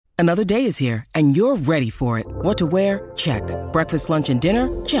Another day is here, and you're ready for it. What to wear? Check. Breakfast, lunch, and dinner?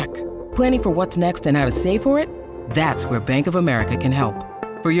 Check. Planning for what's next and how to save for it? That's where Bank of America can help.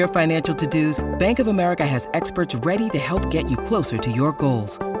 For your financial to-dos, Bank of America has experts ready to help get you closer to your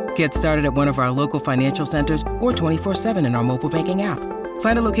goals. Get started at one of our local financial centers or 24/7 in our mobile banking app.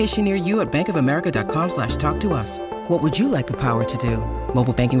 Find a location near you at bankofamerica.com/talktous. What would you like the power to do?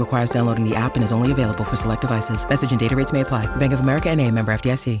 Mobile banking requires downloading the app and is only available for select devices. Message and data rates may apply. Bank of America N.A., member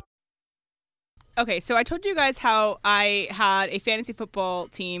FDIC. Okay, so I told you guys how I had a fantasy football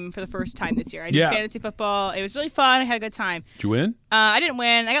team for the first time this year. I did fantasy football. It was really fun. I had a good time. Did you win? I didn't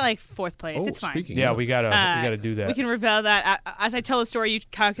win. I got like 4th place. It's fine. Yeah, we gotta do that. We can reveal that. As I tell the story, you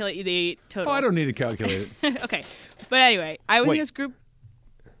calculate the total. Oh, I don't need to calculate it. Okay. But anyway, I was in this group.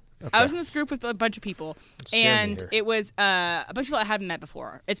 Okay. I was in this group with a bunch of people, and it was a bunch of people I hadn't met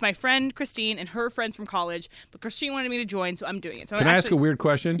before. It's my friend Christine and her friends from college, but Christine wanted me to join, so I'm doing it. So can I ask a weird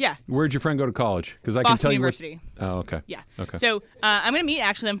question? Yeah. Where'd your friend go to college? Because I Boston can tell University. you. Oh, okay. Yeah. Okay. So I'm going to meet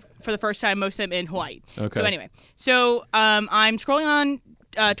actually them for the first time, most of them in Hawaii. Okay. So anyway, I'm scrolling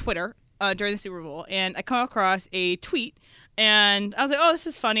on Twitter during the Super Bowl, and I come across a tweet. And I was like, oh, this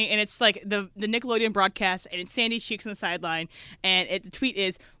is funny. And it's like the Nickelodeon broadcast, and it's Sandy Cheeks on the sideline. And the tweet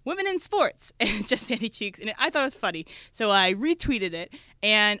is, women in sports. And it's just Sandy Cheeks. And I thought it was funny. So I retweeted it.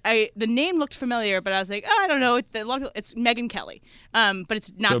 And the name looked familiar, but I was like, I don't know. It's Megyn Kelly. But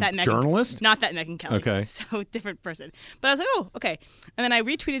it's not that Megyn. Journalist? Not that Megyn Kelly. Okay. So different person. But I was like, oh, okay. And then I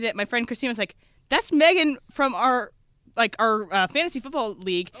retweeted it. My friend Christine was like, that's Megyn from our fantasy football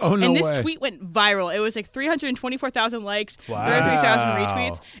league. Oh, no And this way. tweet went viral. It was like 324,000 likes, Wow. 33,000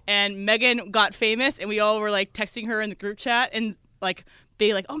 retweets, and Megyn got famous, and we all were like texting her in the group chat and like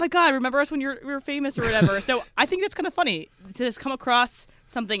being like, oh my God, remember us when we were famous or whatever. So I think that's kind of funny to just come across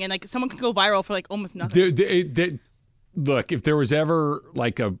something and like someone can go viral for like almost nothing. Look, if there was ever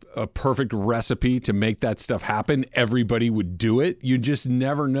like a perfect recipe to make that stuff happen, everybody would do it. You just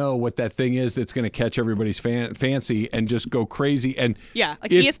never know what that thing is that's going to catch everybody's fancy and just go crazy. And yeah,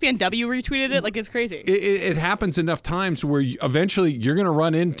 like ESPNW retweeted it, like it's crazy. It happens enough times where eventually you're going to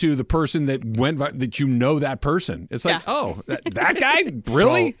run into the person that that person. It's like, oh, that guy?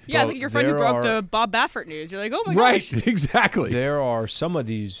 Really? Yeah, it's like your friend who broke the Bob Baffert news. You're like, oh my gosh. Right, exactly. There are some of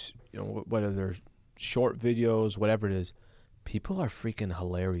these, whether they're short videos, whatever it is, people are freaking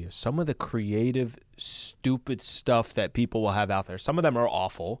hilarious. Some of the creative, stupid stuff that people will have out there. Some of them are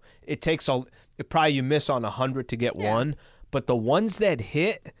awful. Probably you miss on 100 to get one, but the ones that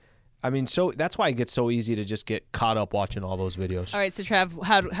hit, I mean, so that's why it gets so easy to just get caught up watching all those videos. All right, so Trav,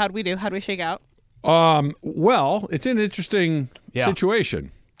 how do we do? How do we shake out? Well, it's an interesting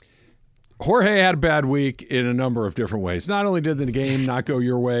situation. Jorge had a bad week in a number of different ways. Not only did the game not go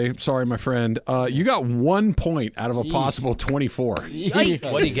your way, sorry, my friend, you got 1 point out of a possible 24.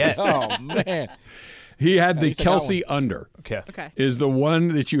 Yikes. What do you get? Oh, man. He had the Kelsey under. Okay. Is the one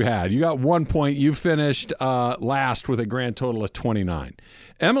that you had. You got 1 point. You finished last with a grand total of 29.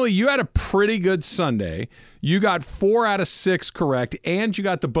 Emily, you had a pretty good Sunday. You got 4 out of 6 correct, and you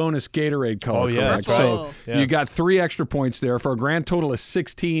got the bonus Gatorade color correct. That's right. So Yeah. you got 3 extra points there for a grand total of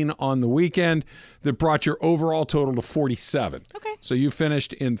 16 on the weekend that brought your overall total to 47. Okay. So you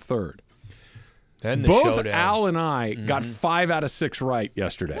finished in third. Then the Both showdown. Al and I got 5 out of 6 right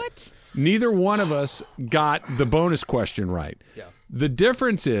yesterday. What? Neither one of us got the bonus question right. Yeah. The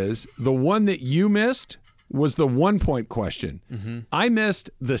difference is the one that you missed was the 1 point question. I missed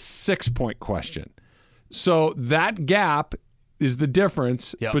the 6 point question. So that gap is the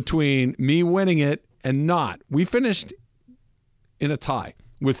difference between me winning it and not. We finished in a tie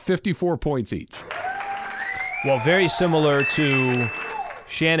with 54 points each. Well, very similar to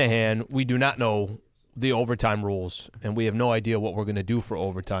Shanahan, we do not know the overtime rules, and we have no idea what we're going to do for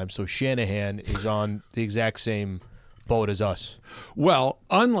overtime. So Shanahan is on the exact same boat as us. Well,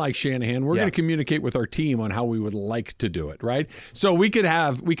 unlike Shanahan, we're going to communicate with our team on how we would like to do it, right? So we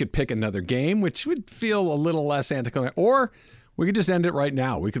could pick another game, which would feel a little less anticlimactic, or we could just end it right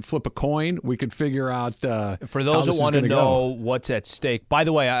now. We could flip a coin. We could figure out for those that want to know what's at stake. By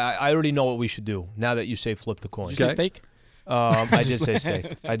the way, I already know what we should do now that you say flip the coin. Did you say steak? I did say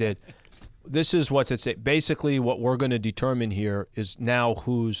steak. I did. This is what's at stake. Basically, what we're going to determine here is now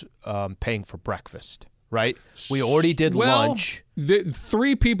who's paying for breakfast, right? We already did lunch.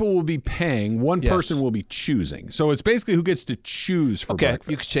 3 people will be paying. One person will be choosing. So it's basically who gets to choose for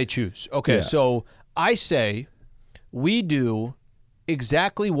breakfast. You could say choose. Okay, so I say we do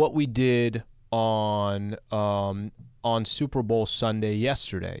exactly what we did on Super Bowl Sunday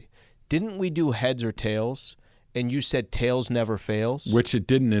yesterday. Didn't we do heads or tails? And you said tails never fails. Which it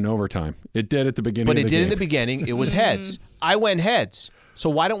didn't in overtime. It did at the beginning of the game. But it did in the beginning. It was heads. I went heads. So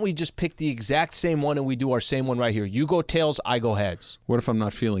why don't we just pick the exact same one and we do our same one right here? You go tails, I go heads. What if I'm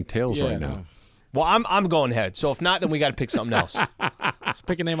not feeling tails right now? Well, I'm going heads. So if not, then we got to pick something else. Let's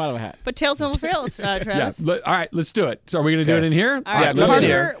pick a name out of a hat. But tails never fails, Travis. Yeah. All right, let's do it. So are we going to do it in here? All right, let's do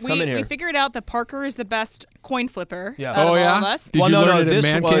it. Parker, Come in here. we figured out that Parker is the best coin flipper Yeah. out of all of us. Did you learn it at this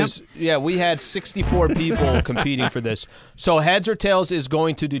Man was Camp? yeah. We had 64 people competing for this. So heads or tails is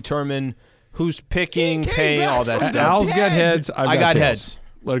going to determine who's picking, paying, all that stuff. Al's got heads. I got tails. heads.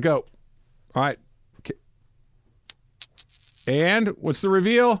 Let it go. All right. Okay. And what's the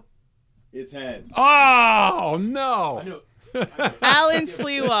reveal? It's heads. Oh, no. Alan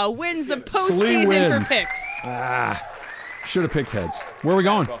Sliwa wins the Slee postseason wins. for picks. Should have picked heads. Where are we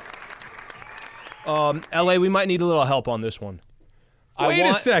going? LA, we might need a little help on this one. Wait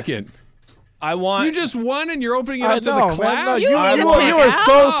a second. I want. You just won and you're opening it I up to know, the man. No, class? you were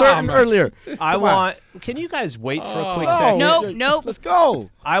so certain earlier. I want. Can you guys wait for a quick No. second? Nope. Let's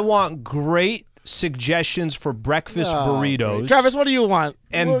go. I want great suggestions for breakfast burritos. Travis, what do you want?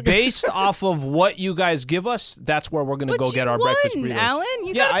 And based off of what you guys give us, that's where we're going to go get our breakfast burritos. Alan.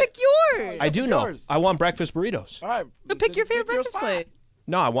 You Yeah, gotta pick yours. I do know. yours. I want breakfast burritos. All right. So pick your favorite breakfast spot. plate.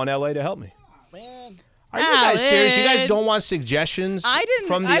 No, I want LA to help me. Man. Are you guys serious? You guys Alan. don't want suggestions I didn't.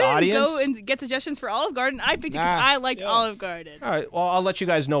 from the I didn't audience? go and get suggestions for Olive Garden. I picked it because Nah. I liked Yeah. Olive Garden. All right. Well, I'll let you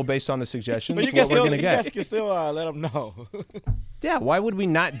guys know based on the suggestions But you what can we're still, going to you get. guys can still let them know. Yeah. Why would we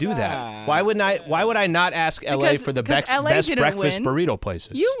not do that? Why would I not ask LA Because- for the 'cause best LA didn't breakfast win. burrito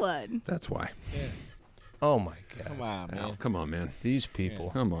places? You won. That's why. Oh my God. Come on, man. Al, come on, man. These people.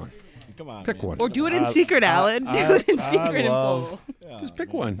 Come on. Come on. Pick man. one. Or do it in secret, Alan. Do it in secret and love- pull. Just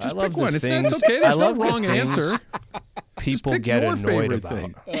pick one. Just love pick the one. It's things- okay. There's I no love the wrong things answer. People pick get your annoyed favorite about.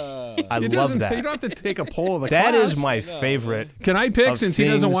 thing. I It love doesn't. that. You don't have to take a poll of the That class. is my favorite. Can I pick of since he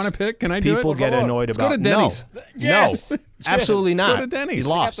doesn't things want to pick? Can I do it? People get annoyed Let's about. go to Denny's. Yes. No, absolutely Let's not. go to Denny's. You They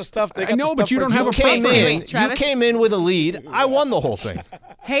got lost. The stuff, they I got know, the but stuff you for don't have a Joe. Came preference. in. Wait, Travis? You came in with a lead. I won the whole thing.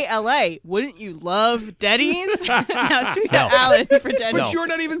 Hey, LA, wouldn't you love Denny's? Now tweet No. at Alan for Denny's. But you're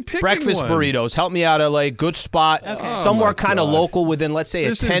not even picking Breakfast one. burritos. Help me out, LA. Good spot. Somewhere my kind of God. local within, let's say,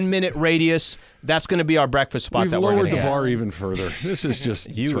 This a is- 10-minute radius. That's going to be our breakfast spot We've that we're lowered going the to bar even further. This is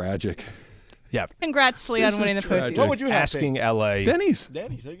just tragic. Yeah. Congrats, Slee, on This winning the is tragic. postseason. What would you have Asking LA. Denny's.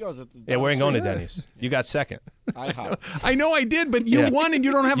 Denny's. There you go. Yeah, we ain't going to Denny's. You got second. I know I did, but you Yeah. won and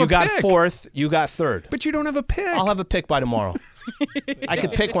you don't have You a got pick. fourth. You got third. But you don't have a pick. I'll have a pick by tomorrow. I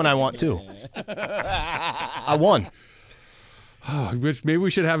could pick when I want to. I won. Maybe we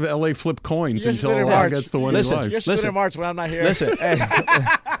should have LA flip coins You're until spinning Al March. gets the one Listen, he likes. You're spinning in March when I'm not here. Listen.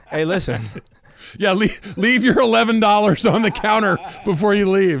 Hey, listen. Yeah, leave your $11 on the counter before you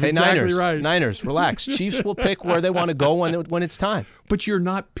leave. Hey, exactly Niners. right. Niners, relax. Chiefs will pick where they want to go when it's time. But you're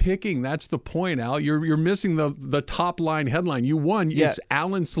not picking. That's the point, Al. You're missing the top line headline. You won. Yeah. It's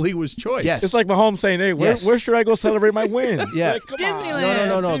Alan Sleewa's choice. Yes. It's like Mahomes saying, "Hey, where should I go celebrate my win?" Yeah. Like, come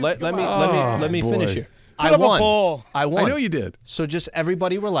Disneyland. on. No. Let me boy. finish here. Put I up a won. poll. I won. I know you did. So just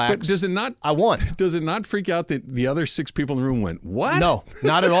everybody relax. But does it not? I won. Does it not freak out that the other 6 people in the room went, what? No,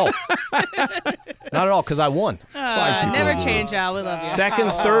 not at all. Not at all, because I won. Never change, Al. We love you.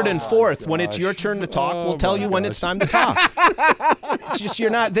 Second, third, and fourth. When it's your turn to talk, we'll tell you when it's time to talk. It's just you're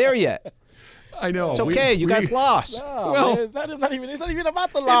not there yet. I know. It's okay. You guys lost. Oh, Well- man, it's not even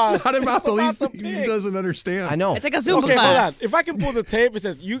about the loss. It's not about the least. the He pick. doesn't understand. I know. It's like a Zumba Okay, hold on. class. If I can pull the tape, it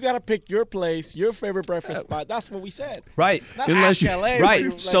says you got to pick your place, your favorite breakfast spot. That's what we said. Right. Not Unless ask you- LA. Right.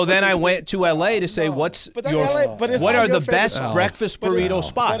 Like, So then I what went to LA to say, what's But that your LA but it's what not are your the favorite best spot. breakfast But it's- burrito But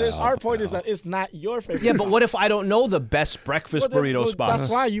spots? our point is that it's not your favorite. Yeah, spot. but what if I don't know the best breakfast Well, then- burrito well, spots?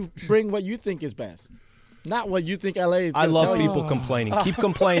 That's why you bring what you think is best, not what you think LA is. I gonna love tell you. people complaining. Keep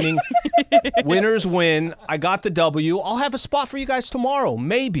complaining. Winners win. I got the W. I'll have a spot for you guys tomorrow.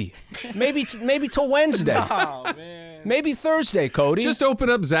 Maybe till Wednesday. Oh man. Maybe Thursday, Cody. Just open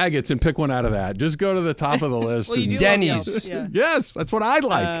up Zagat's and pick one out of that. Just go to the top of the list. Well, you and- do Denny's. love Yelp. Yeah. Yes, that's what I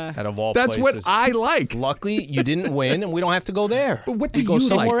like. out of all That's places. what I like. Luckily, you didn't win, and we don't have to go there. But what do We go you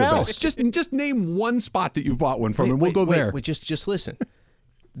like somewhere the else. best? Just name one spot that you've bought one from, and we'll go there. Wait, just listen.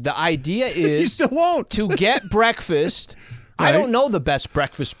 The idea You is still won't. to get breakfast. I Right. don't know the best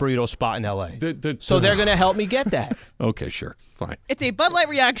breakfast burrito spot in LA. So they're going to help me get that. Okay, sure, fine. It's a Bud Light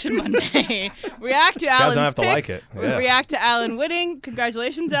Reaction Monday. React to Alan's don't have to pick. like it. Yeah. React to Alan winning.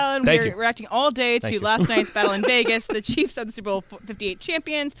 Congratulations, Alan. Thank We're you. reacting all day to you. last night's battle in Vegas. The Chiefs are the Super Bowl 58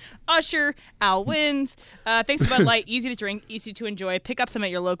 champions. Usher, Al wins. Thanks to Bud Light. Easy to drink, easy to enjoy. Pick up some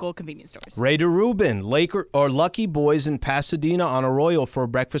at your local convenience stores. Raider Rubin, Laker or Lucky Boys in Pasadena on Arroyo for a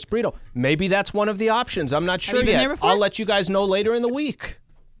breakfast burrito. Maybe that's one of the options. I'm not sure you been yet. there before? I'll let you guys know later in the week.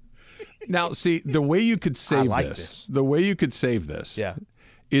 Now, see, the way you could save like this, this. the way you could save this, Yeah.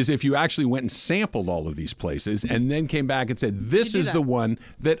 is if you actually went and sampled all of these places and then came back and said, this is the one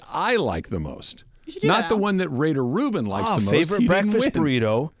that I like the most. Not the one that Raider Rubin likes the most. Favorite breakfast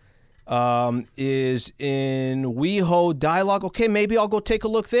burrito is in WeHo Dialogue. Okay, maybe I'll go take a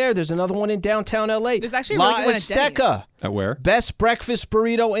look there. There's another one in downtown L.A. There's actually a La really good one at Denny's. Azteca. At where? Best breakfast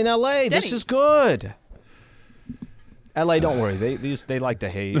burrito in L.A. This Denny's. is good. L.A., don't worry. They like to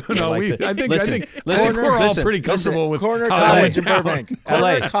hate. I think listen, we're all pretty comfortable with Corner how Cottage that in went Burbank. down.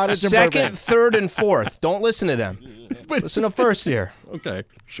 Corner LA. Cottage in Second, Burbank. third, and fourth. Don't listen to them. Listen to first here. Okay,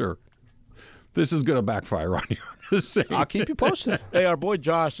 sure. This is going to backfire on you. I'm just saying. I'll keep you posted. Hey, our boy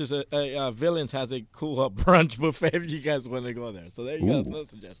Josh is Villains has a cool brunch buffet if you guys want to go there. So there you go. That's another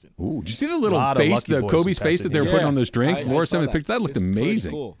suggestion. Ooh, did you see the little Lot of face, Lucky the Boys Kobe's in face that they were Pasadena. putting on those drinks? I Laura saw sent me the that. picture. That looked It's pretty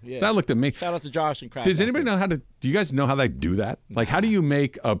amazing. cool. Yeah. That looked amazing. Shout out to Josh and Kraft. Does anybody know do you guys know how they do that? Like, how do you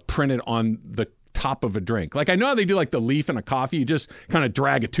make a printed on the top of a drink? Like, I know how they do like the leaf in a coffee. You just kind of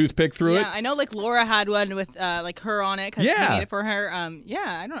drag a toothpick through it. Yeah, I know. Like Laura had one with like her on it because Yeah. he made it for her. I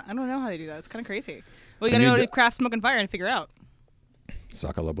don't know how they do that. It's kind of crazy. Well, you I gotta go mean, to Craft Smoke and Fire and figure out.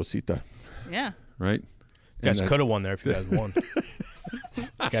 Saca la bolsita, Yeah. right? You guys could have won there if you guys won.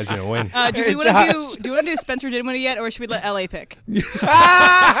 You guys didn't win. Do we want to do Spencer Dinwiddie yet, or should we let LA pick?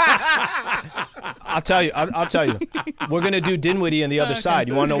 I'll tell you. We're gonna do Dinwiddie on the other side.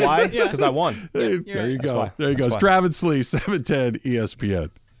 You want to know why? Because I won. There you go. There you go. Travis Lee, 710 ESPN.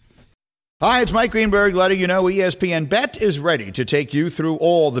 Hi, it's Mike Greenberg letting you know ESPN Bet is ready to take you through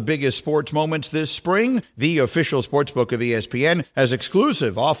all the biggest sports moments this spring. The official sportsbook of ESPN has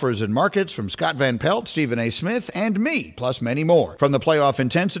exclusive offers and markets from Scott Van Pelt, Stephen A. Smith, and me, plus many more. From the playoff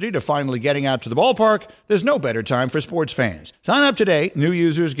intensity to finally getting out to the ballpark, there's no better time for sports fans. Sign up today. New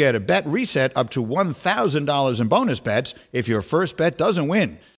users get a bet reset up to $1,000 in bonus bets if your first bet doesn't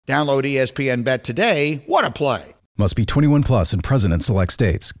win. Download ESPN Bet today. What a play. Must be 21 plus and present in select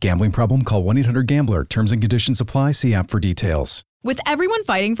states. Gambling problem? Call 1-800-GAMBLER. Terms and conditions apply. See app for details. With everyone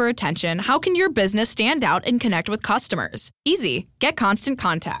fighting for attention, how can your business stand out and connect with customers? Easy. Get Constant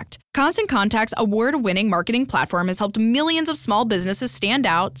Contact. Constant Contact's award-winning marketing platform has helped millions of small businesses stand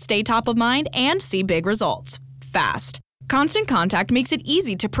out, stay top of mind, and see big results fast. Constant Contact makes it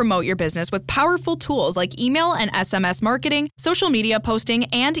easy to promote your business with powerful tools like email and SMS marketing, social media posting,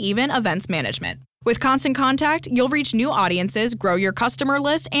 and even events management. With Constant Contact, you'll reach new audiences, grow your customer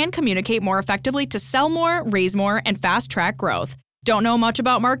list, and communicate more effectively to sell more, raise more, and fast-track growth. Don't know much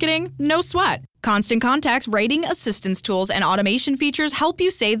about marketing? No sweat. Constant Contact's writing assistance tools and automation features help you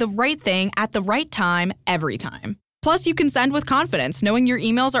say the right thing at the right time, every time. Plus, you can send with confidence, knowing your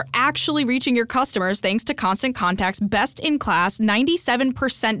emails are actually reaching your customers thanks to Constant Contact's best-in-class 97%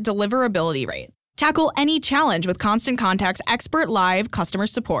 deliverability rate. Tackle any challenge with Constant Contact's expert live customer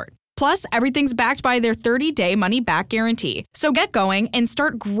support. Plus, everything's backed by their 30-day money-back guarantee. So get going and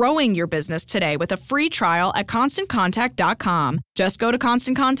start growing your business today with a free trial at ConstantContact.com. Just go to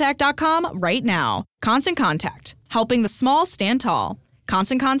ConstantContact.com right now. Constant Contact, helping the small stand tall.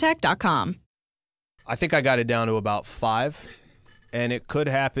 ConstantContact.com. I think I got it down to about 5, and it could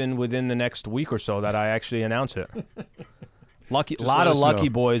happen within the next week or so that I actually announce it. A lot of lucky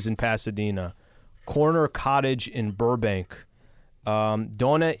boys in Pasadena. Corner Cottage in Burbank.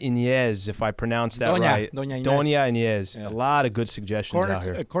 Dona Inez, if I pronounce that right. Doña Inez. Yeah. A lot of good suggestions out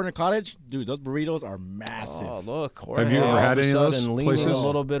here. Corner Cottage, dude, those burritos are massive. Oh, look. Have you ever had any of those places? A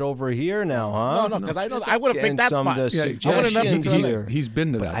little bit over here now, huh? No, because I would have picked that spot. He's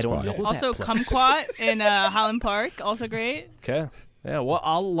been to that spot. Also, Kumquat in Highland Park, also great. Okay. Yeah, well,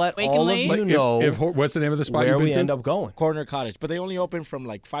 I'll let Wake all of and you know what's the name of the spot where you've been we to? end up going. Corner Cottage, but they only open from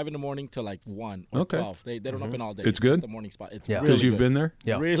like 5 in the morning to like 1 or 12. They don't open all day. It's good? Just the morning spot. It's Because really you've good. been there?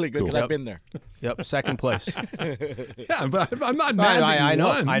 Yeah. Really good because I've been there. Yep, second place. Yeah, but I'm not mad that I you know.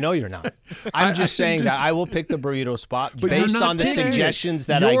 won. I know you're not. I'm just saying that I will pick the burrito spot But based you're not on the picking it. suggestions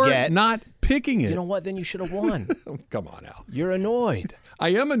that I You're get. not picking it. You know what? Then you should have won. Come on, Al. You're annoyed. I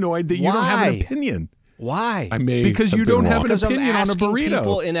am annoyed that you don't have an Why? opinion. Why? Because you don't have an Because I'm opinion on a asking burrito.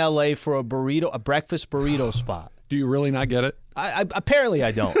 people in LA for a breakfast burrito spot. Do you really not get it? I apparently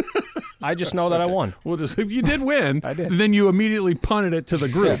I don't. I just know that I won. Well, just if you did win, I did. then you immediately punted it to the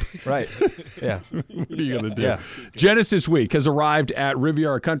group. Right. Yeah. What are you going to do? Yeah. Genesis Week has arrived at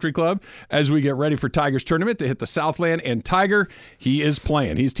Riviera Country Club as we get ready for Tiger's tournament to hit the Southland. And Tiger, he is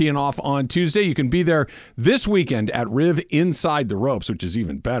playing. He's teeing off on Tuesday. You can be there this weekend at Riv Inside the Ropes, which is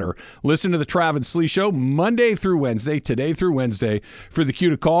even better. Listen to the Trav and Slee Show Monday through Wednesday, today through Wednesday, for the cue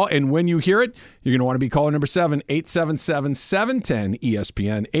to call. And when you hear it, you're going to want to be caller number 7, 877-7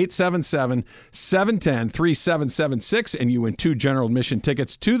 877-710-ESPN, 877-710-3776, and you win 2 general admission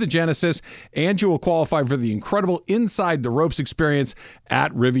tickets to the Genesis, and you will qualify for the incredible Inside the Ropes experience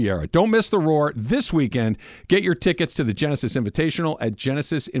at Riviera. Don't miss the Roar this weekend. Get your tickets to the Genesis Invitational at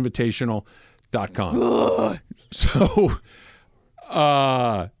genesisinvitational.com. So,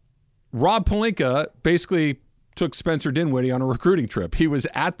 Rob Pelinka basically took Spencer Dinwiddie on a recruiting trip. He was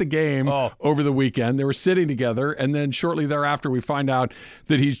at the game over the weekend. They were sitting together, and then shortly thereafter we find out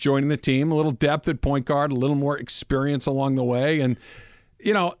that he's joining the team. A little depth at point guard, a little more experience along the way. And,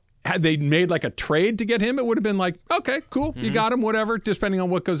 you know, had they made like a trade to get him, it would have been like, okay, cool, you got him, whatever, depending on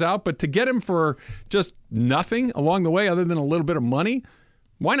what goes out. But to get him for just nothing along the way other than a little bit of money,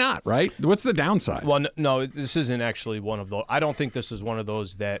 why not, right? What's the downside? Well, no, this isn't actually one of those. I don't think this is one of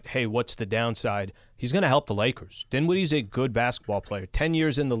those that, hey, what's the downside? He's going to help the Lakers. Dinwiddie's a good basketball player. 10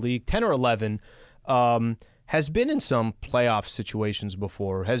 years in the league, 10 or 11, has been in some playoff situations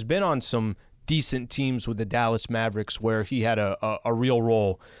before, has been on some decent teams with the Dallas Mavericks where he had a real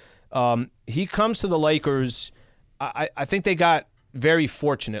role. He comes to the Lakers. I think they got very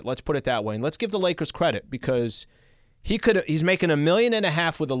fortunate, let's put it that way. And let's give the Lakers credit because he's making $1.5 million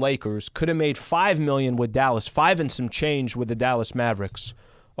with the Lakers, could have made $5 million with Dallas, 5 and some change with the Dallas Mavericks.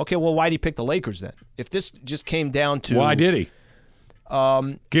 Okay, well, why'd he pick the Lakers then? If this just came down to... Why did he?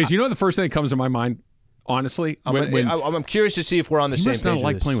 Because you know the first thing that comes to my mind, honestly? I'm curious to see if we're on the same page. He must not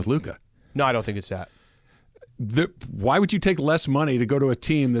like playing with Luka. No, I don't think it's that. Why would you take less money to go to a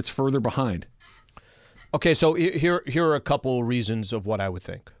team that's further behind? Okay, so here are a couple reasons of what I would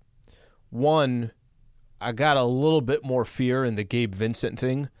think. One, I got a little bit more fear in the Gabe Vincent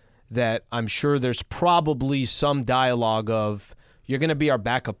thing that I'm sure there's probably some dialogue of, you're going to be our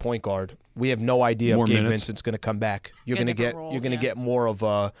backup point guard. We have no idea if Gabe Vincent's going to come back. You're going to get more of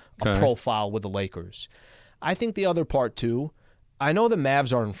a profile with the Lakers. I think the other part too, I know the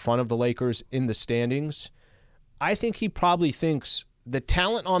Mavs are in front of the Lakers in the standings. I think he probably thinks the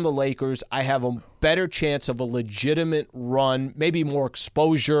talent on the Lakers, I have a better chance of a legitimate run, maybe more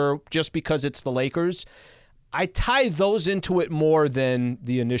exposure just because it's the Lakers. I tie those into it more than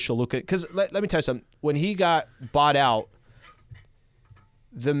the initial look at, because let me tell you something. When he got bought out,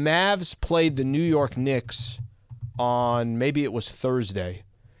 the Mavs played the New York Knicks on, maybe it was Thursday.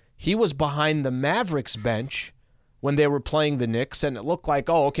 He was behind the Mavericks bench when they were playing the Knicks, and it looked like,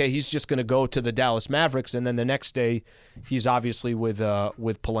 oh, okay, he's just going to go to the Dallas Mavericks, and then the next day he's obviously with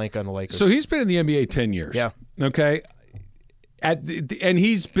Pelinka and the Lakers. So he's been in the NBA 10 years. Yeah. Okay. And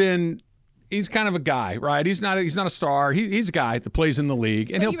he's kind of a guy, right? He's not a star. He's a guy that plays in the league,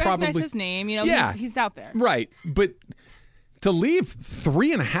 and he'll probably recognize his name. You know, he's out there, right? But to leave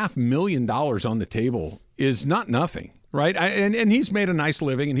 $3.5 million on the table is not nothing, right? And he's made a nice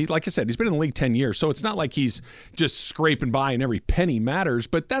living, and he's, like I said, he's been in the league 10 years, so it's not like he's just scraping by and every penny matters.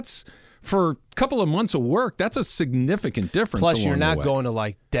 But that's, for a couple of months of work, that's a significant difference. Plus, you're not going to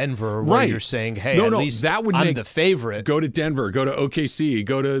like Denver, where you're saying, "Hey, at least that would I'm the favorite." Go to Denver, go to OKC,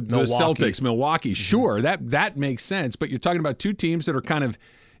 go to the Celtics, Milwaukee. Sure, that makes sense. But you're talking about two teams that are kind of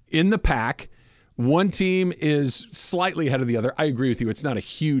in the pack. One team is slightly ahead of the other. I agree with you. It's not a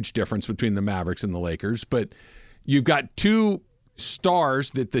huge difference between the Mavericks and the Lakers, but you've got two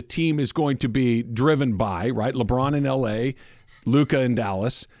stars that the team is going to be driven by, right? LeBron in LA, Luka in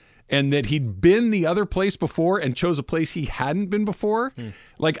Dallas. And that he'd been the other place before and chose a place he hadn't been before.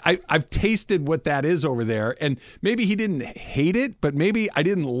 Like, I've tasted what that is over there. And maybe he didn't hate it, but maybe I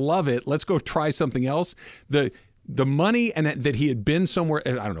didn't love it. Let's go try something else. The money and that he had been somewhere,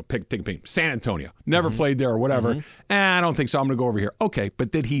 I don't know, take a pick, San Antonio, never played there or whatever. I don't think so. I'm going to go over here. Okay,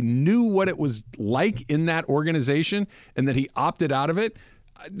 but that he knew what it was like in that organization and that he opted out of it,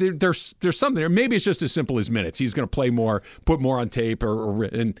 there's something there. Maybe it's just as simple as minutes. He's going to play more, put more on tape,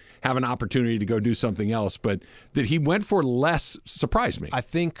 and have an opportunity to go do something else. But that he went for less surprised me. I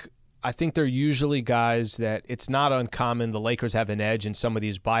think they're usually guys that it's not uncommon. The Lakers have an edge in some of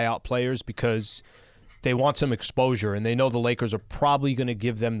these buyout players because they want some exposure, and they know the Lakers are probably going to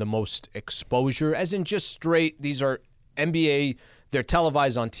give them the most exposure, as in just straight, these are NBA. They're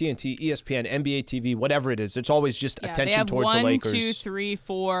televised on TNT, ESPN, NBA TV, whatever it is. It's always just attention towards the Lakers. 1, 2, 3,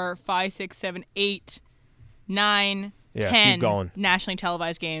 4, 5, 6, 7, 8, 9, 10 nationally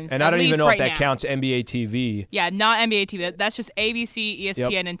televised games. And I don't even know if that counts NBA TV. Yeah, not NBA TV. That's just ABC,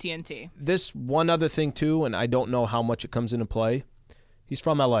 ESPN, and TNT. This one other thing, too, and I don't know how much it comes into play. He's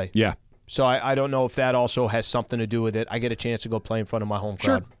from L.A. Yeah. So I don't know if that also has something to do with it. I get a chance to go play in front of my home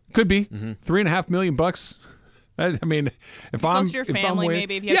crowd. Sure, could be. $3.5 million. I mean, if I'm close to your family,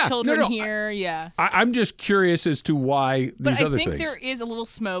 maybe if you have children here, I'm just curious as to why these other things. But I think there is a little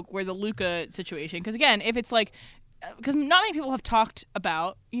smoke where the Luka situation, because again, if it's like because not many people have talked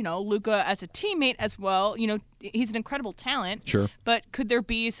about, Luka as a teammate as well. He's an incredible talent. Sure. But could there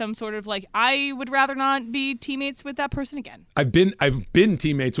be some sort of I would rather not be teammates with that person again? I've been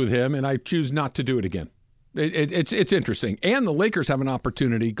teammates with him, and I choose not to do it again. It's interesting. And the Lakers have an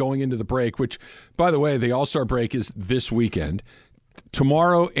opportunity going into the break, which, by the way, the All-Star break is this weekend.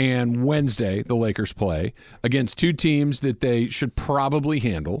 Tomorrow and Wednesday, the Lakers play against two teams that they should probably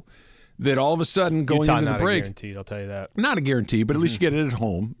handle. That all of a sudden going Utah, into the break, not a guaranteed, I'll tell you that. Not a guarantee, but at least you get it at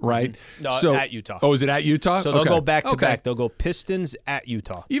home, right? No, so, at Utah. Oh, is it at Utah? So they'll go back to back. They'll go Pistons at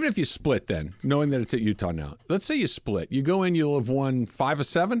Utah. Even if you split, then knowing that it's at Utah now, let's say you split, you go in, you'll have won 5 of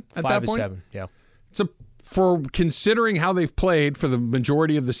 7 at that point. 5 of 7, yeah. For considering how they've played for the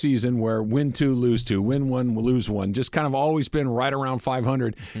majority of the season, where win 2, lose 2, win 1, lose 1, just kind of always been right around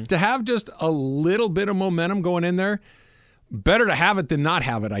 500. To have just a little bit of momentum going in there, better to have it than not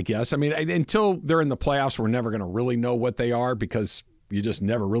have it, I guess. I mean, until they're in the playoffs, we're never going to really know what they are because you just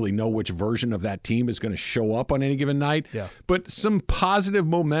never really know which version of that team is going to show up on any given night. Yeah. But some positive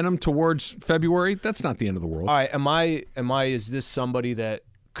momentum towards February, that's not the end of the world. All right, is this somebody that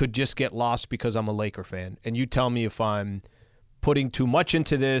could just get lost because I'm a Laker fan? And you tell me if I'm putting too much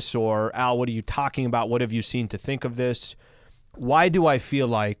into this, or Al, what are you talking about? What have you seen to think of this? Why do I feel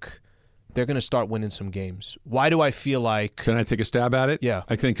like they're going to start winning some games? Why do I feel like... Can I take a stab at it? Yeah.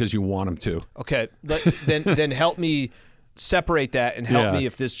 I think because you want them to. Okay, then help me separate that and help me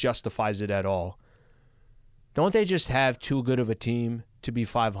if this justifies it at all. Don't they just have too good of a team to be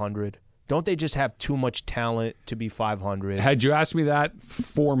 500? Don't they just have too much talent to be 500? Had you asked me that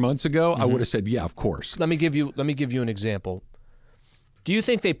 4 months ago, I would have said, yeah, of course. Let me give you an example. Do you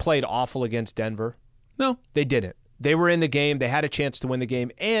think they played awful against Denver? No. They didn't. They were in the game. They had a chance to win the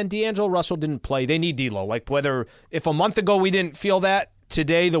game. And D'Angelo Russell didn't play. They need D'Lo. If a month ago we didn't feel that,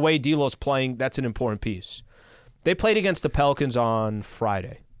 today the way D'Lo's playing, that's an important piece. They played against the Pelicans on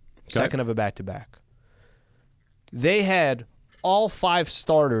Friday, second of a back-to-back. They had all 5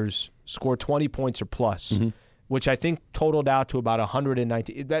 starters score 20 points or plus, which I think totaled out to about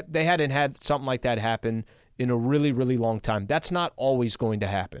 119. They hadn't had something like that happen in a really, really long time. That's not always going to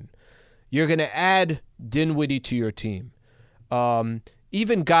happen. You're going to add Dinwiddie to your team.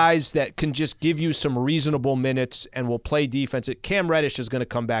 Even guys that can just give you some reasonable minutes and will play defense. Cam Reddish is going to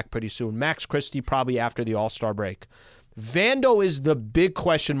come back pretty soon. Max Christie probably after the All-Star break. Vando is the big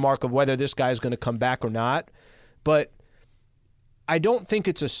question mark of whether this guy is going to come back or not. But I don't think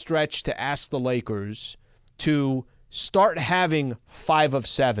it's a stretch to ask the Lakers to start having 5 of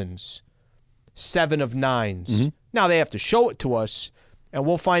 7s, 7 of 9s. Now they have to show it to us, and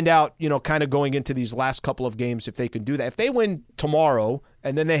we'll find out, kind of going into these last couple of games if they can do that. If they win tomorrow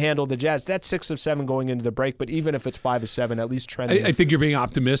and then they handle the Jazz, that's 6 of 7 going into the break. But even if it's 5 of 7, at least trending. I think you're being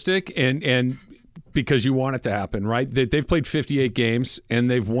optimistic, and because you want it to happen, right? They've played 58 games,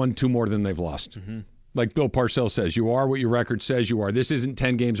 and they've won 2 more than they've lost. Like Bill Parcells says, you are what your record says you are. This isn't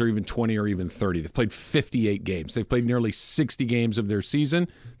 10 games or even 20 or even 30. They've played 58 games. They've played nearly 60 games of their season.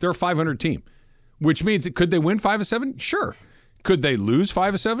 They're a 500 team, which means could they win 5 of 7? Sure. Could they lose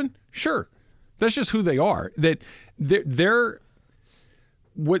 5 of 7? Sure. That's just who they are. That they're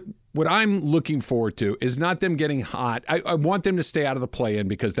what I'm looking forward to is not them getting hot. I want them to stay out of the play-in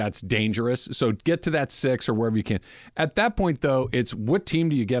because that's dangerous. So get to that 6 or wherever you can. At that point, though, it's what team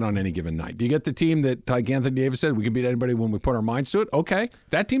do you get on any given night? Do you get the team that, like Anthony Davis said, we can beat anybody when we put our minds to it? Okay,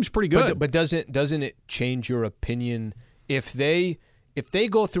 that team's pretty good. But doesn't it change your opinion if they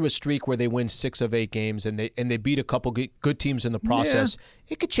go through a streak where they win 6 of 8 games and they beat a couple good teams in the process,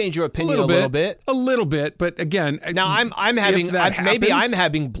 it could change your opinion a little bit. A little bit, but again, now I'm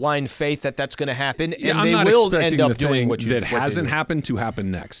having blind faith that that's going to happen, and I'm they not will expecting end up the doing thing what that hasn't happened to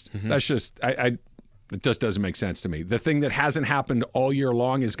happen next. That's just it just doesn't make sense to me. The thing that hasn't happened all year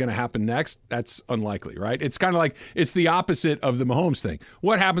long is going to happen next. That's unlikely, right? It's kind of like it's the opposite of the Mahomes thing.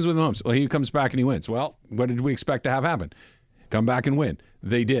 What happens with Mahomes? Well, he comes back and he wins. Well, what did we expect to have happen? Come back and win.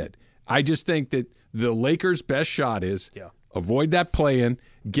 They did. I just think that the Lakers' best shot is avoid that play-in,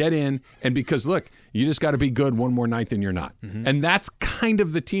 get in, and because, look, you just got to be good one more night than you're not. And that's kind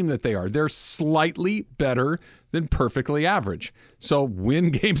of the team that they are. They're slightly better than perfectly average. So win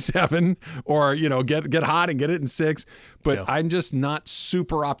Game 7 or, get hot and get it in 6. But I'm just not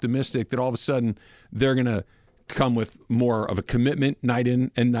super optimistic that all of a sudden they're going to come with more of a commitment night in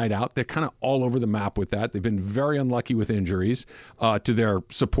and night out. They're kind of all over the map with that. They've been very unlucky with injuries to their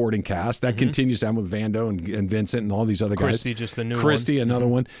supporting cast. That continues to happen with Vando and Vincent and all these other guys. Christie, just the new Christie, one. Another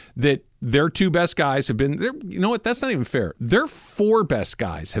one. That their 2 best guys have been, you know what, that's not even fair. Their 4 best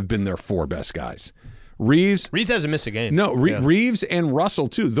guys have been their 4 best guys. Reeves hasn't missed a game. No, Reeves and Russell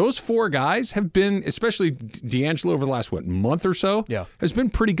too. Those 4 guys have been, especially D'Angelo over the last month or so, has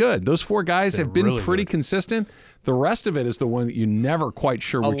been pretty good. Those 4 guys have been really pretty consistent. The rest of it is the one that you're never quite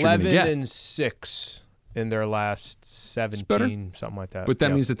sure what you're going to get. 11-6 in their last 17, something like that. But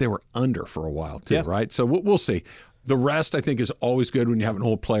that means that they were under for a while too, right? So we'll see. The rest, I think, is always good when you have an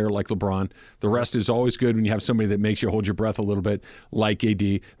old player like LeBron. The rest is always good when you have somebody that makes you hold your breath a little bit like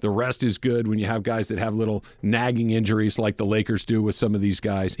AD. The rest is good when you have guys that have little nagging injuries like the Lakers do with some of these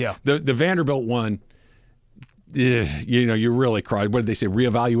guys. Yeah. The Vanderbilt one, you really cried. What did they say?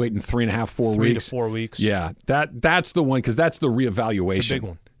 Reevaluate in 3.5, 4 weeks? 3 to 4 weeks. Yeah, that's the one because that's the reevaluation. It's a big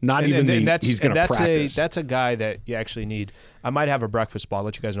one. Not he's going to practice. That's a guy that you actually need. I might have a breakfast spot. I'll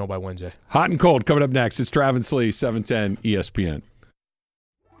let you guys know by Wednesday. Hot and cold coming up next. It's Travis Lee, 710 ESPN.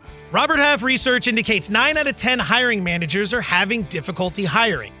 Robert Half research indicates 9 out of 10 hiring managers are having difficulty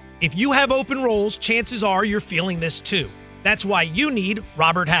hiring. If you have open roles, chances are you're feeling this too. That's why you need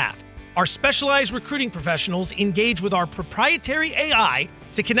Robert Half. Our specialized recruiting professionals engage with our proprietary AI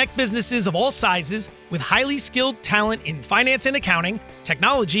to connect businesses of all sizes with highly skilled talent in finance and accounting,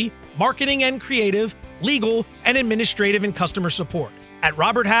 technology, marketing and creative, legal, and administrative and customer support. At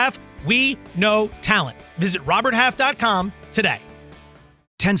Robert Half, we know talent. Visit roberthalf.com today.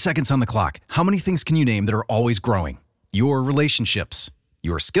 10 seconds on the clock. How many things can you name that are always growing? Your relationships,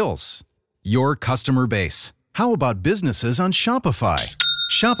 your skills, your customer base. How about businesses on Shopify?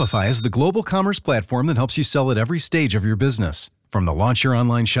 Shopify is the global commerce platform that helps you sell at every stage of your business. From the launch your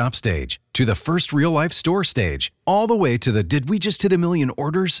online shop stage, to the first real-life store stage, all the way to the did we just hit a million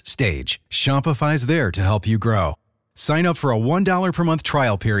orders stage, Shopify's there to help you grow. Sign up for a $1 per month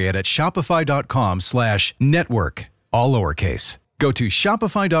trial period at shopify.com/network, all lowercase. Go to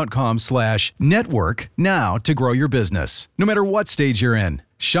shopify.com/network now to grow your business, no matter what stage you're in.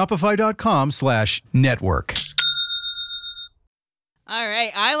 Shopify.com/network. All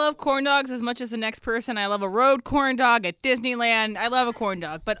right. I love corn dogs as much as the next person. I love a road corn dog at Disneyland. I love a corn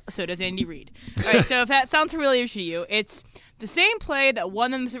dog, but so does Andy Reid. All right. So if that sounds familiar to you, it's the same play that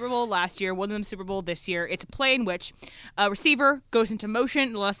won them the Super Bowl last year, won them the Super Bowl this year. It's a play in which a receiver goes into motion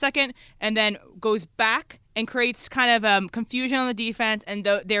in the last second and then goes back and creates kind of confusion on the defense, and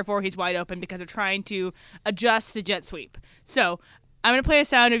therefore he's wide open because they're trying to adjust the jet sweep. So I'm going to play a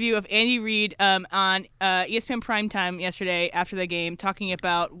sound review of Andy Reid on ESPN Primetime yesterday after the game, talking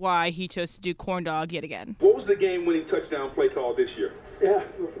about why he chose to do corn dog yet again. What was the game-winning touchdown play call this year? Yeah,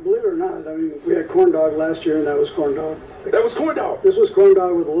 believe it or not, I mean, we had corn dog last year, and that was corn dog. That was corn dog? This was corn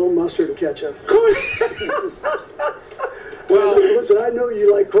dog with a little mustard and ketchup. Corn Well, listen, I know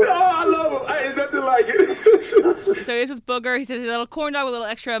you like corn. Oh, I love him. I ain't nothing like it. So he's with Booger. He says a little corn dog with a little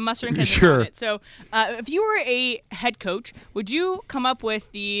extra mustard and ketchup Sure. on it. So if you were a head coach, would you come up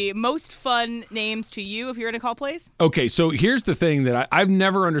with the most fun names to you if you were going to call plays? Okay, so here's the thing that I've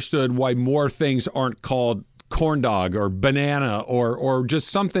never understood why more things aren't called corn dog or banana or just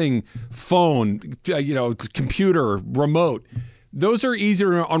something phone, computer, remote. Those are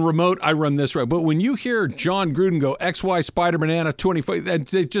easier on remote. I run this right. But when you hear John Gruden go XY Spider Banana 25,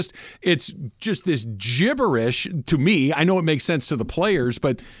 it's just this gibberish to me. I know it makes sense to the players,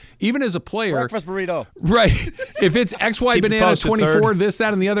 but even as a player, breakfast burrito. Right. If it's XY Banana 24, third. this,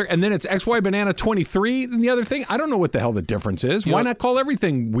 that, and the other, and then it's XY Banana 23, and the other thing, I don't know what the hell the difference is. Why not call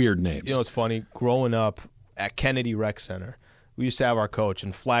everything weird names? You know, it's funny. Growing up at Kennedy Rec Center, we used to have our coach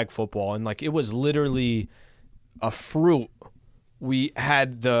in flag football, and it was literally a fruit. We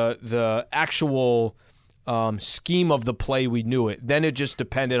had the actual scheme of the play. We knew it. Then it just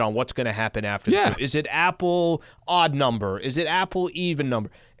depended on what's going to happen after. Yeah. Is it apple odd number? Is it apple even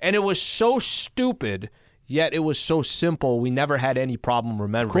number? And it was so stupid, yet it was so simple. We never had any problem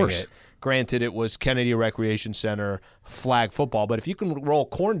remembering it. Granted, it was Kennedy Recreation Center flag football. But if you can roll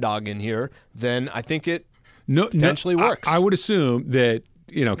corn dog in here, then I think it potentially works. I would assume that,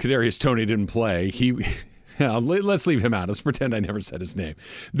 Kadarius Toney didn't play. Let's leave him out. Let's pretend I never said his name.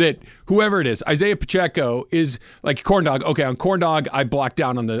 That whoever it is, Isaiah Pacheco is like corn dog. Okay, on corn dog, I block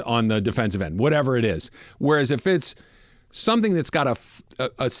down on the defensive end, whatever it is. Whereas if it's something that's got a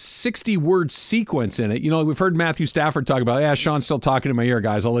 60-word sequence in it, we've heard Matthew Stafford talk about, Sean's still talking in my ear,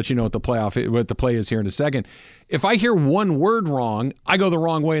 guys. I'll let you know what the play is here in a second. If I hear one word wrong, I go the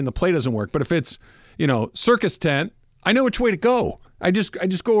wrong way and the play doesn't work. But if it's, circus tent, I know which way to go. I just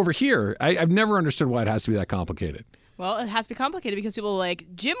go over here. I've never understood why it has to be that complicated. Well, it has to be complicated because people like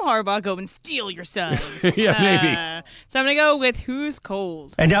Jim Harbaugh go and steal your sons. Yeah, maybe. So I'm going to go with Who's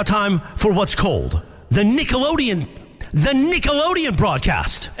Cold. And now time for What's Cold, the Nickelodeon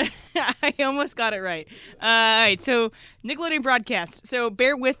broadcast. I almost got it right. All right, so Nickelodeon broadcast. So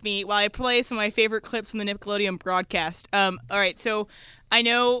bear with me while I play some of my favorite clips from the Nickelodeon broadcast. All right, so I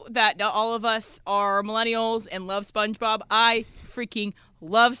know that not all of us are millennials and love SpongeBob. I freaking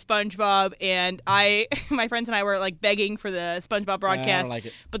love SpongeBob, and my friends and I were like begging for the SpongeBob broadcast. I don't like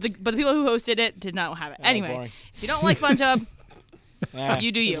it. But the people who hosted it did not have it. Anyway, boring. If you don't like SpongeBob,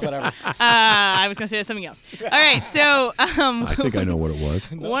 you do you. Whatever. I was going to say something else. All right, so I think I know what it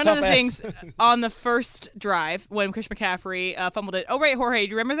was. one of the things on the first drive when Chris McCaffrey fumbled it. Oh, right, Jorge, do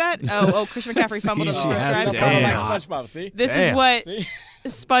you remember that? Chris McCaffrey fumbled it on the first drive. That's why I don't like SpongeBob. See? This is what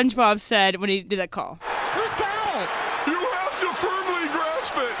SpongeBob said when he did that call. Who's got it? You have to firmly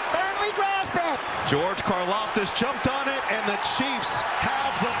grasp it. Firmly grasp it. George Karlaftis jumped on it, and the Chiefs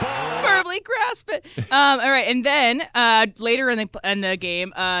have the ball. Firmly grasp it. All right, and then later in the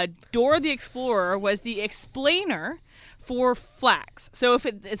game, Dora the Explorer was the explainer for flags. So if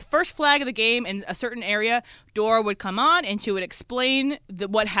it's the first flag of the game in a certain area, Dora would come on and she would explain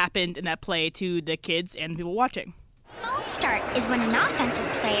what happened in that play to the kids and people watching. False start is when an offensive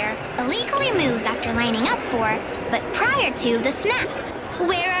player illegally moves after lining up for, but prior to the snap.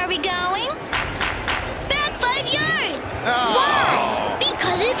 Where are we going? Back 5 yards! Why?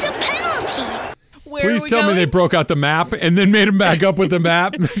 Because it's a penalty! Please tell me they broke out the map and then made him back up with the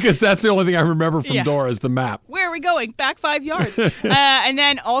map, because that's the only thing I remember from Dora is the map. Where are we going? Back 5 yards. And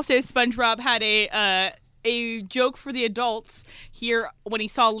then also SpongeBob had a joke for the adults here when he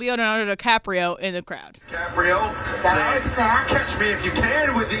saw Leonardo DiCaprio in the crowd. DiCaprio, catch me if you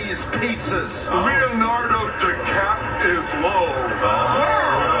can with these pizzas. Leonardo DiCap is low.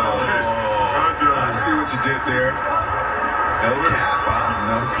 I see what you did there. No cap, huh?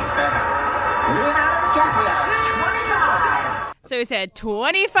 No cap. Leonardo DiCaprio, 25. So he said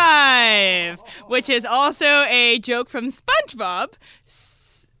 25, which is also a joke from SpongeBob.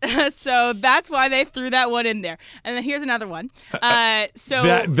 So that's why they threw that one in there. And then here's another one. That's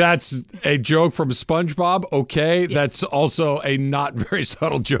a joke from SpongeBob. Okay, Yes. That's also a not very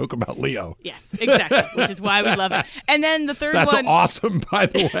subtle joke about Leo. Yes, exactly, which is why we love it. And then the third That's one. awesome, by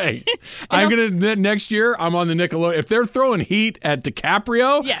the way. Next year, I'm on the Nickelodeon. If they're throwing heat at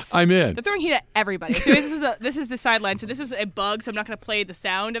DiCaprio, Yes, I'm in. They're throwing heat at everybody. So this is the sideline. So this was a bug. So I'm not going to play the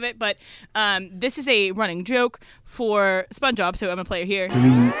sound of it, but this is a running joke for SpongeBob. So I'm going to play it here.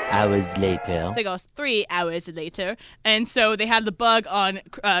 3 hours later. So it goes 3 hours later, and so they had the bug on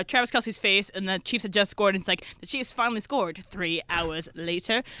Travis Kelce's face, and the Chiefs had just scored. And it's like the Chiefs finally scored 3 hours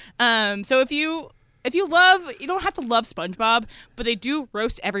later. So if you love, you don't have to love SpongeBob, but they do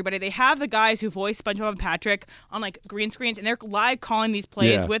roast everybody. They have the guys who voice SpongeBob and Patrick on like green screens, and they're live calling these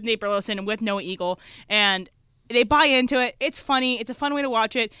plays with Nate Burleson and with Noah Eagle, and they buy into it. It's funny. It's a fun way to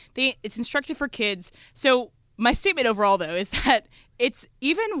watch it. It's instructive for kids. So my statement overall, though, is that it's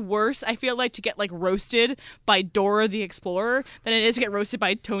even worse, I feel like, to get like roasted by Dora the Explorer than it is to get roasted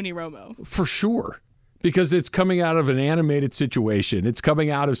by Tony Romo. For sure. Because it's coming out of an animated situation. It's coming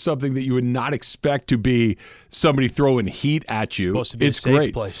out of something that you would not expect to be somebody throwing heat at you. It's supposed to be a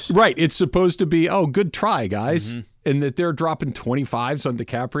safe place. Right. It's supposed to be, good try, guys. Mm-hmm. And that they're dropping 25s on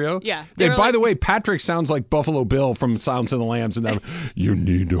DiCaprio. Yeah. And by the way, Patrick sounds like Buffalo Bill from Silence of the Lambs. And you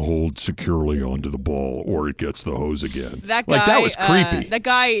need to hold securely onto the ball or it gets the hose again. That guy, that was creepy. That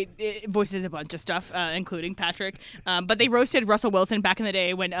guy voices a bunch of stuff, including Patrick. But they roasted Russell Wilson back in the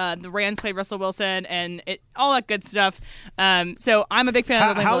day when the Rams played Russell Wilson and all that good stuff. So I'm a big fan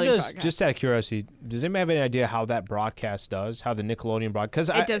of the Nickelodeon broadcast. Just out of curiosity, does anybody have any idea how that broadcast does? How the Nickelodeon broadcast?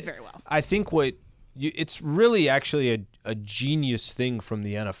 It does very well. I think it's really actually a genius thing from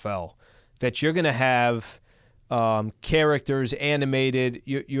the NFL that you're going to have characters animated.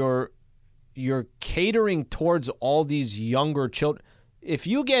 You're catering towards all these younger children. If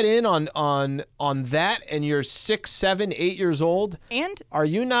you get in on that and you're 6, 7, 8 years old, and are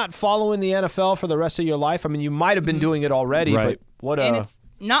you not following the NFL for the rest of your life? I mean, you might have been doing it already, right. But and it's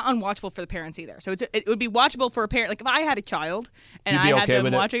not unwatchable for the parents either. So it would be watchable for a parent. Like if I had a child and I had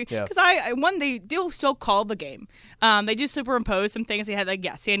them watching, because they do still call the game. They do superimpose some things. They had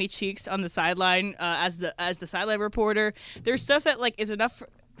Sandy Cheeks on the sideline as the sideline reporter. There's stuff that is enough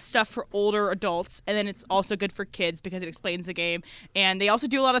stuff for older adults, and then it's also good for kids because it explains the game. And they also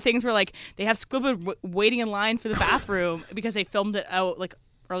do a lot of things where they have Squidward waiting in line for the bathroom because they filmed it out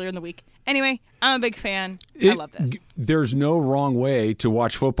earlier in the week. Anyway, I'm a big fan. I love this. There's no wrong way to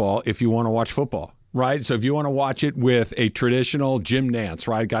watch football if you want to watch football. right? So if you want to watch it with a traditional Jim Nantz,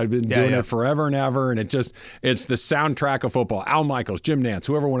 right? Guy's been doing it forever and ever, and it's the soundtrack of football. Al Michaels, Jim Nantz,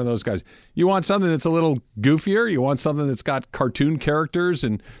 whoever one of those guys. You want something that's a little goofier? You want something that's got cartoon characters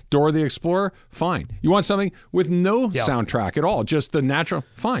and Dora the Explorer? Fine. You want something with no soundtrack at all, just the natural?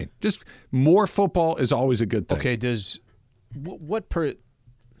 Fine. Just more football is always a good thing. Okay,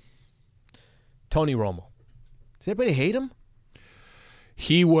 Tony Romo. Does everybody hate him?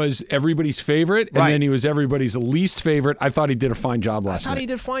 He was everybody's favorite, and then he was everybody's least favorite. I thought he did a fine job last night. I thought he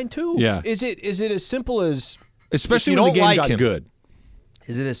did fine, too. Yeah. Is it as simple as... Especially when the game got good.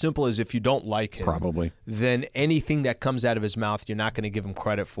 Is it as simple as if you don't like him? Probably. Then anything that comes out of his mouth, you're not going to give him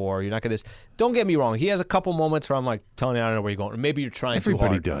credit for. You're not going to... Don't get me wrong. He has a couple moments where I'm like, Tony, I don't know where you're going. Or maybe you're trying too hard.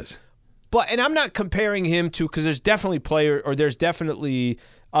 Everybody does. And I'm not comparing him to... Because there's definitely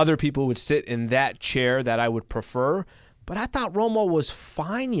other people who would sit in that chair that I would prefer. But I thought Romo was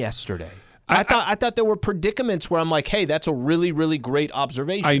fine yesterday. I thought there were predicaments where I'm like, hey, that's a really, really great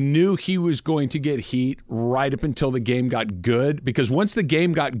observation. I knew he was going to get heat right up until the game got good, because once the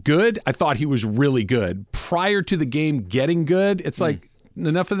game got good, I thought he was really good. Prior to the game getting good, it's like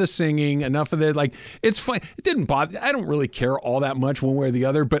enough of the singing, enough of the, like, it's fine. It didn't bother. I don't really care all that much one way or the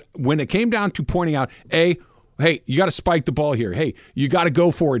other, but when it came down to pointing out, hey, you got to spike the ball here. Hey, you got to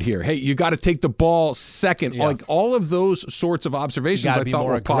go for it here. Hey, you got to take the ball second. Yeah. Like all of those sorts of observations, I thought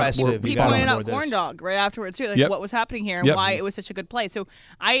were aggressive. He pointed out corn dog right afterwards too, like what was happening here and why it was such a good play. So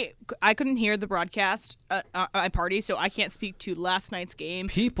I couldn't hear the broadcast at my party, so I can't speak to last night's game.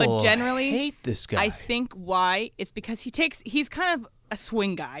 People but generally hate this guy. I think why is because he's kind of a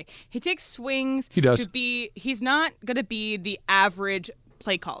swing guy. He takes swings. He does. He's not going to be the average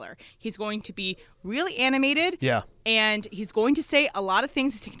play caller. He's going to be really animated. Yeah. And he's going to say a lot of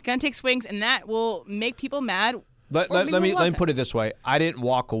things. He's going to take swings, and that will make people mad. Let me put it this way. I didn't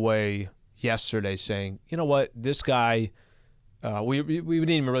walk away yesterday saying, you know what, this guy, we didn't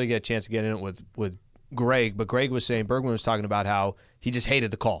even really get a chance to get in it with Greg, but Greg was saying, Bergman was talking about how he just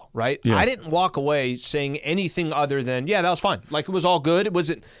hated the call, right? Yeah. I didn't walk away saying anything other than, that was fine. Like, it was all good. It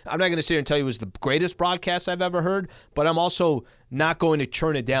wasn't, I'm not going to sit here and tell you it was the greatest broadcast I've ever heard, but I'm also not going to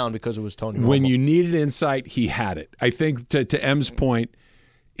turn it down because it was Tony Romo. When you needed insight, he had it. I think to M's point,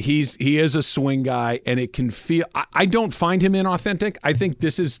 he is a swing guy, and it can feel. I don't find him inauthentic. I think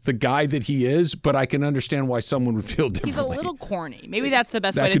this is the guy that he is, but I can understand why someone would feel differently. He's a little corny. Maybe that's the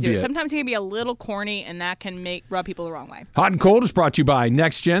best way to do it. Sometimes he can be a little corny, and that can rub people the wrong way. Hot and Cold is brought to you by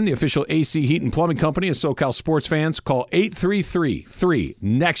NextGen, the official AC heat and plumbing company of SoCal sports fans. Call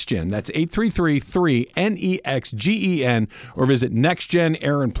 833-3-NEXTGen. That's 833-3-NEXGEN, or visit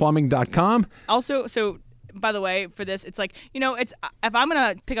nextgenaronplumbing.com. Also, by the way, for this, it's like, it's if I'm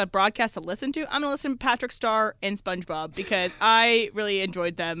going to pick a broadcast to listen to, I'm going to listen to Patrick Starr and SpongeBob because I really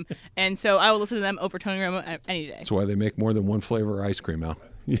enjoyed them. And so I will listen to them over Tony Romo any day. That's why they make more than one flavor of ice cream, Al.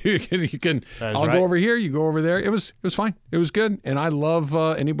 You can I'll go over here, you go over there. It was fine. It was good. And I love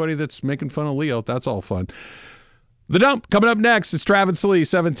anybody that's making fun of Leo. That's all fun. The Dump coming up next. It's Travis Lee,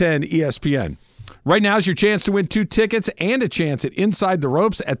 710 ESPN. Right now is your chance to win 2 tickets and a chance at Inside the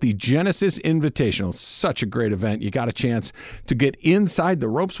Ropes at the Genesis Invitational. Such a great event. You got a chance to get inside the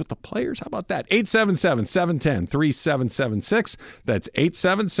ropes with the players. How about that? 877-710-3776. That's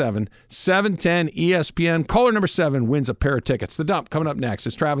 877-710-ESPN. Caller number 7 wins a pair of tickets. The Dump coming up next.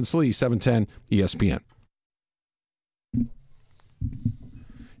 It's Travis Lee, 710 ESPN.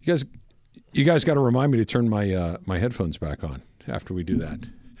 You guys got to remind me to turn my my headphones back on after we do that.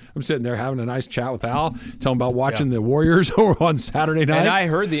 I'm sitting there having a nice chat with Al, telling him about watching the Warriors over on Saturday night. And I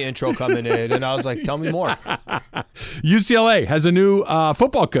heard the intro coming in, and I was like, tell me more. UCLA has a new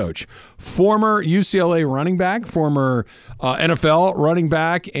football coach, former UCLA running back, former NFL running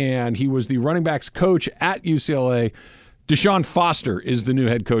back, and he was the running backs coach at UCLA. Deshaun Foster is the new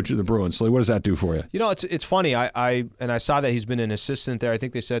head coach of the Bruins. So what does that do for you? It's funny. I saw that he's been an assistant there. I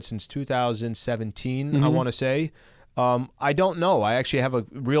think they said since 2017, I want to say. I don't know. I actually have a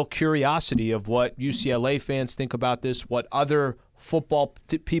real curiosity of what UCLA fans think about this, what other football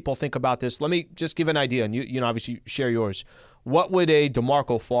people think about this. Let me just give an idea, and you obviously share yours. What would a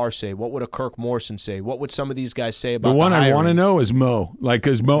DeMarco Farr say? What would a Kirk Morrison say? What would some of these guys say about the one hiring? I want to know is Mo.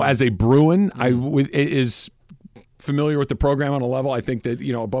 Because Mo, as a Bruin, is familiar with the program on a level I think that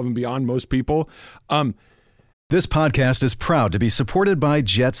above and beyond most people. This podcast is proud to be supported by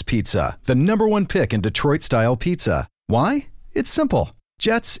Jets Pizza, the #1 pick in Detroit-style pizza. Why? It's simple.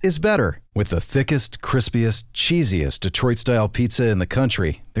 Jets is better. With the thickest, crispiest, cheesiest Detroit-style pizza in the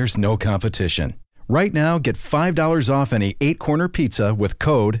country, there's no competition. Right now, get $5 off any 8-corner pizza with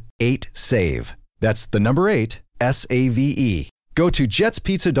code 8SAVE. That's the number 8, SAVE. Go to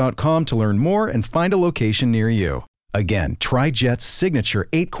jetspizza.com to learn more and find a location near you. Again, try Jet's signature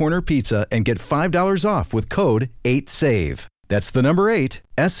 8-corner pizza and get $5 off with code 8SAVE. That's the number 8,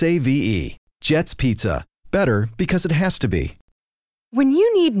 SAVE. Jet's Pizza. Better because it has to be. When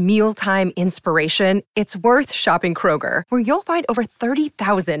you need mealtime inspiration, it's worth shopping Kroger, where you'll find over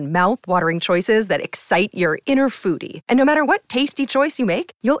 30,000 mouth-watering choices that excite your inner foodie. And no matter what tasty choice you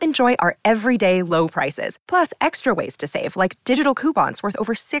make, you'll enjoy our everyday low prices, plus extra ways to save, like digital coupons worth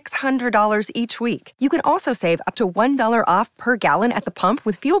over $600 each week. You can also save up to $1 off per gallon at the pump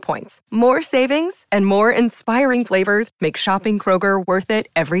with fuel points. More savings and more inspiring flavors make shopping Kroger worth it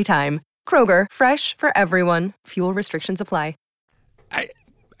every time. Kroger, fresh for everyone. Fuel restrictions apply.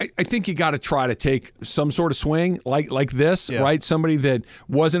 I think you got to try to take some sort of swing like this, right? Somebody that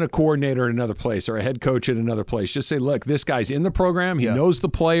wasn't a coordinator at another place or a head coach at another place. Just say, look, this guy's in the program. He knows the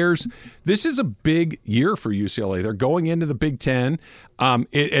players. This is a big year for UCLA. They're going into the Big Ten.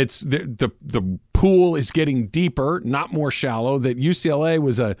 It's the pool is getting deeper, not more shallow. That UCLA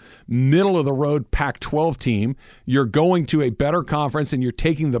was a middle-of-the-road Pac-12 team. You're going to a better conference, and you're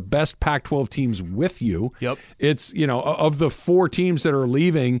taking the best Pac-12 teams with you. Yep. It's, of the 4 teams that are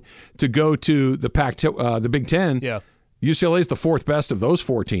leaving to go to the Big Ten, UCLA is the 4th best of those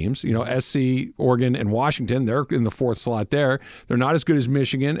 4 teams. SC, Oregon, and Washington, they're in the 4th slot there. They're not as good as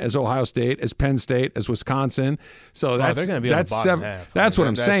Michigan, as Ohio State, as Penn State, as Wisconsin. So they're going to be on the bottom half. That's what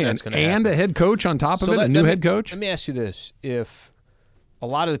I'm saying. And a head coach on top of it, a new head coach. Let me ask you this. If a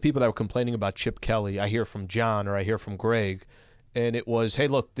lot of the people that were complaining about Chip Kelly, I hear from John or I hear from Greg, and it was, hey,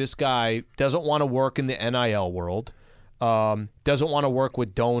 look, this guy doesn't want to work in the NIL world, doesn't want to work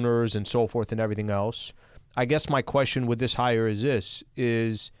with donors and so forth and everything else. I guess my question with this hire is this: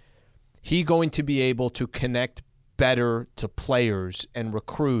 is he going to be able to connect better to players and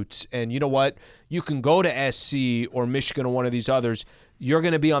recruits? And you know what? You can go to SC or Michigan or one of these others. You're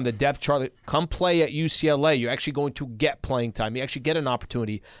going to be on the depth chart. Come play at UCLA. You're actually going to get playing time. You actually get an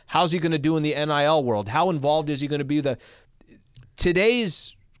opportunity. How's he going to do in the NIL world? How involved is he going to be?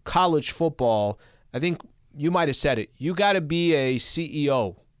 Today's college football, I think you might have said it. You got to be a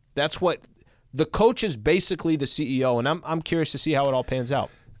CEO. That's what the coach is, basically the CEO, and I'm curious to see how it all pans out.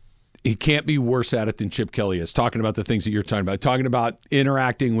 He can't be worse at it than Chip Kelly is, talking about the things that you're talking about, talking about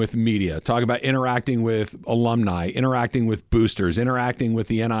interacting with media, talking about interacting with alumni, interacting with boosters, interacting with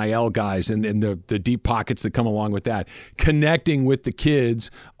the NIL guys and the deep pockets that come along with that, connecting with the kids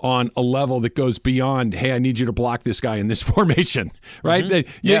on a level that goes beyond, hey, I need you to block this guy in this formation, right?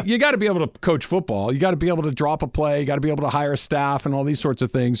 Mm-hmm. You got to be able to coach football. You got to be able to drop a play. You got to be able to hire a staff and all these sorts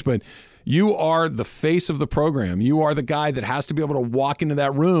of things, but you are the face of the program. You are the guy that has to be able to walk into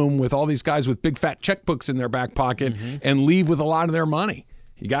that room with all these guys with big fat checkbooks in their back pocket and leave with a lot of their money.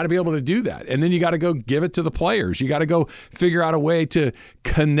 You got to be able to do that. And then you got to go give it to the players. You got to go figure out a way to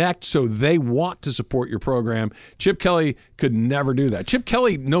connect so they want to support your program. Chip Kelly could never do that. Chip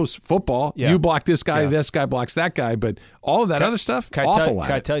Kelly knows football. Yeah. You block this guy, this guy blocks that guy, but all of that other stuff, awful at it.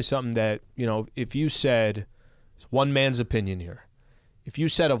 Can I tell you something that, if you said, it's one man's opinion here, if you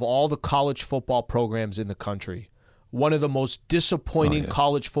said of all the college football programs in the country, one of the most disappointing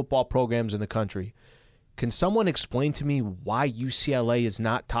college football programs in the country, can someone explain to me why UCLA is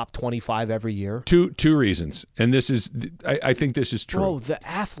not top 25 every year? Two reasons, and I think this is true. Bro, the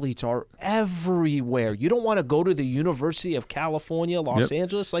athletes are everywhere. You don't want to go to the University of California, Los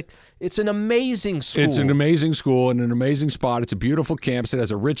Angeles. It's an amazing school. It's an amazing school and an amazing spot. It's a beautiful campus. It has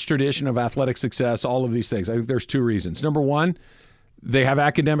a rich tradition of athletic success, all of these things. I think there's 2 reasons. Number one, they have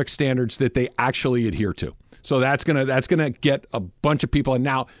academic standards that they actually adhere to. So that's gonna get a bunch of people. And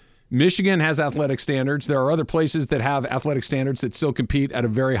now Michigan has athletic standards. There are other places that have athletic standards that still compete at a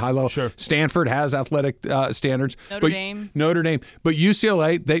very high level. Sure. Stanford has athletic standards. Notre Dame. But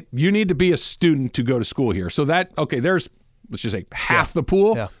UCLA, you need to be a student to go to school here. So there's, let's just say, half the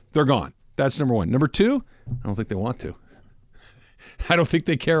pool. They're gone. That's number one. Number 2, I don't think they want to. I don't think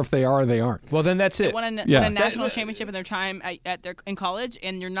they care if they are or they aren't. Well, then that's it. They won a national championship in their time in college,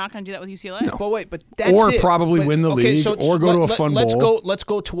 and you're not going to do that with UCLA. No. But that's it. Probably win the league, or go to a fun bowl. Let's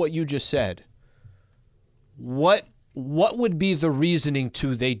go to what you just said. What would be the reasoning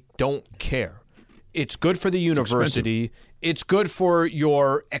to they don't care? It's good for the university. It's good for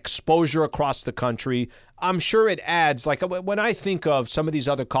your exposure across the country. I'm sure it adds, like when I think of some of these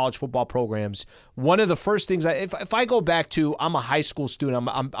other college football programs, one of the first things, if I go back to, I'm a high school student,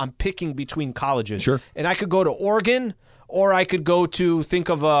 I'm picking between colleges. Sure. And I could go to Oregon, or I could go to think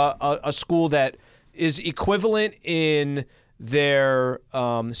of a school that is equivalent in their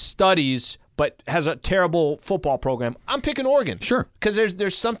studies, but has a terrible football program, I'm picking Oregon. Sure. Because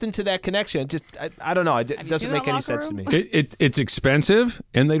there's something to that connection. It just I don't know. It doesn't make any sense to me. It's expensive,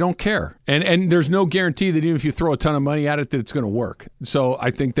 and they don't care. And there's no guarantee that even if you throw a ton of money at it, that it's going to work. So I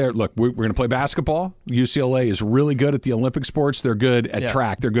think we're going to play basketball. UCLA is really good at the Olympic sports. They're good at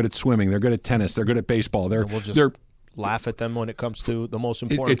track. They're good at swimming. They're good at tennis. They're good at baseball. They're laugh at them when it comes to the most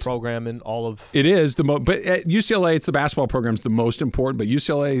important program in all of. It is but at UCLA, it's the basketball program's the most important. But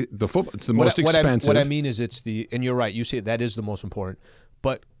UCLA, the football, it's the most expensive. What I mean is, and you're right. You say that is the most important.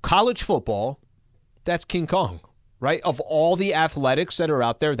 But college football, that's King Kong, right? Of all the athletics that are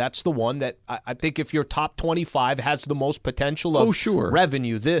out there, that's the one that I think if your top 25 has the most potential of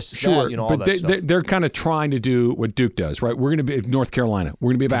revenue, that, all but that stuff. They're kind of trying to do what Duke does, right? We're going to be North Carolina. We're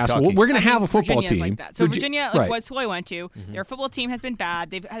going to be a basketball. We're going to have a football team. Like that. So Virginia, what school I went to, their football team has been bad.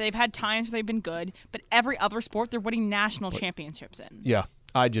 They've had times where they've been good, but every other sport they're winning national championships in. Yeah.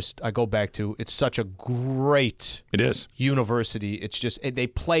 I go back to it's such a great university. It's just they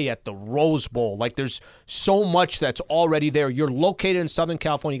play at the Rose Bowl. Like there's so much that's already there. You're located in Southern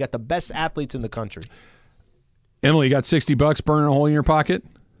California. You got the best athletes in the country. Emily, you got $60 burning a hole in your pocket?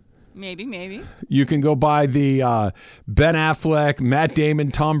 Maybe. You can go buy the Ben Affleck, Matt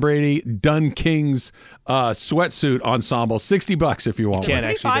Damon, Tom Brady, Dunn Kings sweatsuit ensemble. $60 if you want. You can't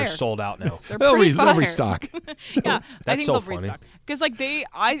actually. They're sold out now. They'll restock. Yeah, I think so they'll funny. restock. Because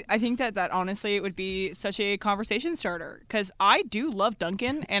I think that honestly it would be such a conversation starter. Because I do love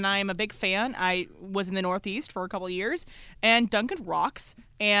Duncan, and I am a big fan. I was in the Northeast for a couple of years, and Duncan rocks.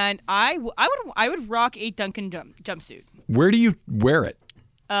 And I would rock a Duncan jumpsuit. Where do you wear it?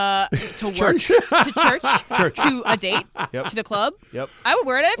 To work, to church, to a date, to the club. Yep. I would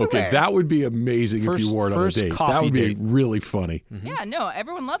wear it everywhere. Okay, that would be amazing if you wore it on a date. That would be really funny. Mm-hmm. Yeah, no,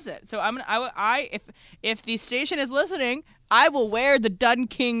 everyone loves it. So if the station is listening, I will wear the Dunn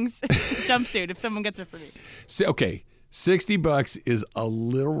Kings jumpsuit if someone gets it for me. So, okay. $60 is a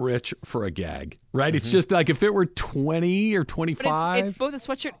little rich for a gag, right? It's just like if it were 20 or 25. But it's both a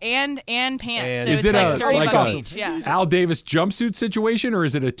sweatshirt and pants. And so is it's it like $30 a each? Yeah. Al Davis jumpsuit situation, or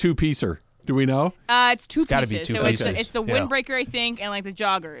is it a two-piecer? Do we know? It's two gotta pieces. be two so pieces. It's the windbreaker, I think, and like the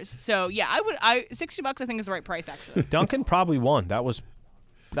joggers. So yeah, $60 I think is the right price actually. Duncan probably won. That was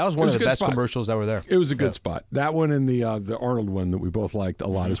one of the best commercials that were there. It was a good spot. That one and the Arnold one that we both liked a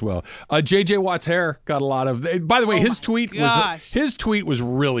lot as well. J.J. Watt's hair got a lot of. By the way, his tweet was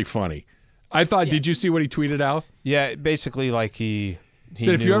really funny. I thought. Did you see what he tweeted out? Yeah, basically like he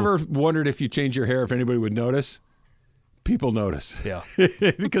said, if you ever wondered if you change your hair, if anybody would notice, people notice. Yeah,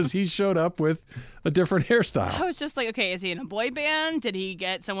 because he showed up with a different hairstyle. I was just like, okay, is he in a boy band? Did he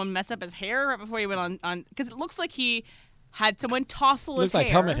get someone mess up his hair right before he went on? Because it looks like he had someone tousle his hair. Looks like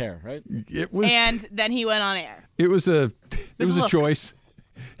helmet hair, right? It was, and then he went on air. It was a choice.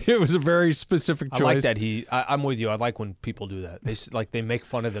 It was a very specific choice. I like that I'm with you. I like when people do that. They make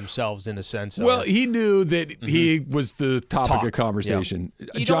fun of themselves in a sense. Well, he knew that he was the topic of conversation. Yeah.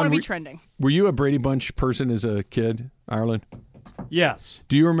 You don't want to be trending. Were you a Brady Bunch person as a kid, Ireland? Yes.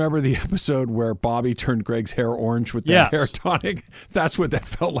 Do you remember the episode where Bobby turned Greg's hair orange with that hair tonic? That's what that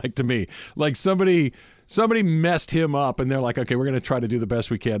felt like to me. Like somebody messed him up, and they're like, okay, we're going to try to do the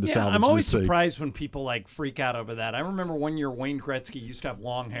best we can to salvage this thing. I'm always surprised when people freak out over that. I remember one year Wayne Gretzky used to have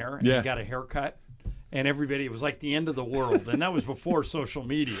long hair, and he got a haircut, and everybody, it was like the end of the world, and that was before social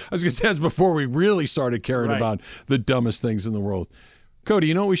media. I was going to say, that's before we really started caring about the dumbest things in the world. Cody,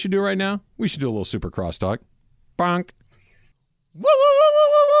 you know what we should do right now? We should do a little super crosstalk. Bonk. Woo, woo, woo,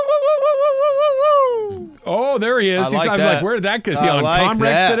 woo, woo, woo, woo, woo, woo. Oh, there he is. I'm like, where did that go? Is he on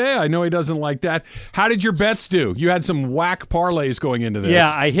Comrex today? I know he doesn't like that. How did your bets do? You had some whack parlays going into this.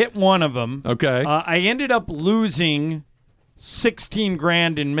 Yeah, I hit one of them. Okay. I ended up losing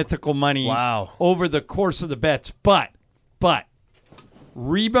 $16,000 in mythical money over the course of the bets, but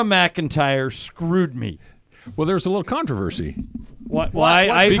Reba McEntire screwed me. Well, there's a little controversy.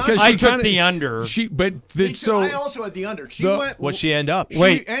 I took the under. I also had the under. What'd she end up?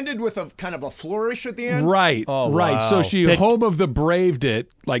 She ended with a kind of a flourish at the end. Right. Oh, right. Wow. So she home of the braved it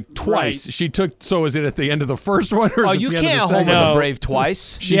like twice. Right. She took. So is it at the end of the first one or? You can't home of the brave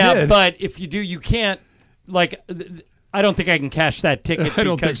twice. She did. But if you do, you can't. I don't think I can cash that ticket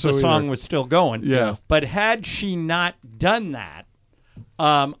because the song was still going. Yeah. But had she not done that,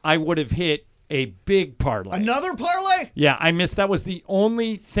 I would have hit a big parlay. Another parlay? Yeah, I missed. That was the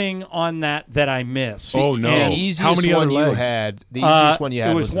only thing on that I missed. Oh, no. The easiest How many one other you legs? had? The easiest one you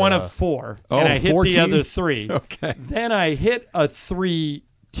had was one of four. Oh, and I hit 14? the other three. Okay. Then I hit a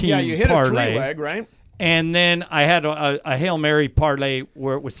 3-team Yeah, you hit parlay. a 3-leg, right? And then I had a Hail Mary parlay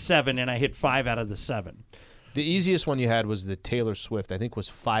where it was 7, and I hit 5 out of the 7. The easiest one you had was the Taylor Swift. I think was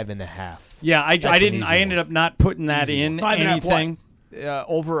 5.5. Yeah, I That's didn't. an easy I ended one. up not putting that in 5.5 anything.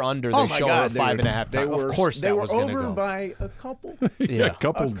 Over under. They Oh my show God, her 5.5 they times. were, Of course, they that were was gonna over go. by a couple. Yeah, a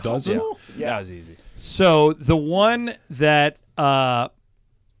couple dozen. Yeah, that was easy. So the one that I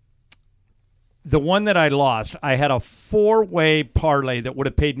lost, I had a 4-way parlay that would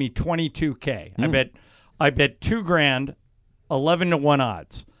have paid me $22K. I bet $2,000, 11-1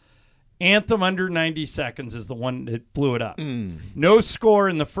 odds. Anthem under 90 seconds is the one that blew it up. No score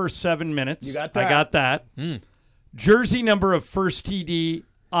in the first 7 minutes. You got that. I got that. Jersey number of first TD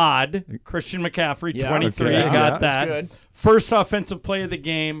odd. Christian McCaffrey, Yeah. 23. Okay. I got Yeah, that. that's good. First offensive play of the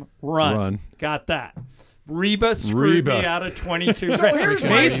game, run. Got that. Reba screwed me out of 22. So here's my-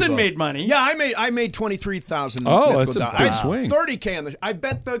 Mason made money. Yeah, I made 23,000. Oh, that's a big swing. 30K on the. I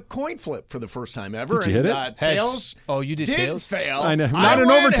bet the coin flip for the first time ever. Did you hit it? Tails. Oh, you did tails? Fail. I know. Not in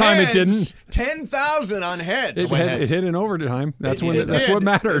went overtime, it heads, didn't. 10,000 on heads. It hit in overtime. That's when. It That's did. what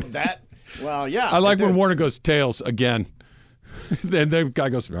mattered. Well, yeah. I like it when did. Warner goes tails again. Then the guy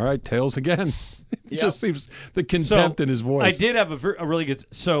goes, all right, tails again. It just seems the contempt in his voice. I did have a really good.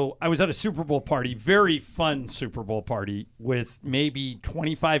 So I was at a Super Bowl party, very fun Super Bowl party with maybe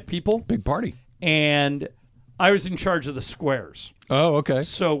 25 people. Big party. And I was in charge of the squares. Oh, okay.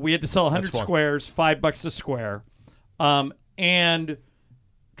 So we had to sell 100 squares, $5 a square. And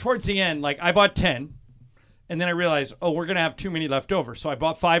towards the end, like I bought 10. And then I realized, we're going to have too many left over. So I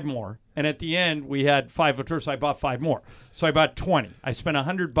bought 5 more. And at the end, we had 5 left over, so I bought 5 more. So I bought 20. I spent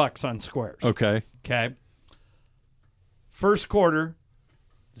 $100 on squares. Okay. Okay. First quarter,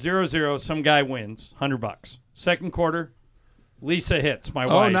 0-0. Some guy wins, $100. Second quarter, Lisa hits, my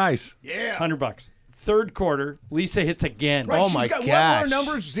wife. Oh, nice. Yeah. $100. Third quarter, Lisa hits again. Right, Oh, she's my got, gosh. What were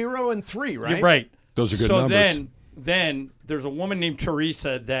numbers 0 and 3, right? You're right. Those are good so numbers. then there's a woman named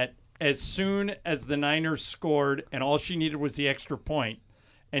Teresa that as soon as the Niners scored and all she needed was the extra point,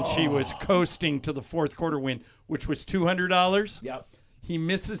 and she was coasting to the fourth quarter win, which was $200. Yep. He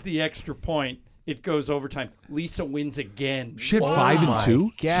misses the extra point. It goes overtime. Lisa wins again. She had 5 and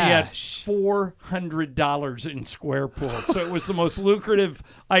 2? She had $400 in square pools. So it was the most lucrative.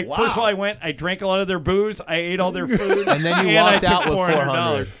 First of all, I went, I drank a lot of their booze, I ate all their food, And then you walked I took out with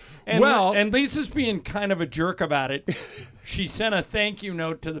 $400. $400. And Lisa's being kind of a jerk about it. She sent a thank you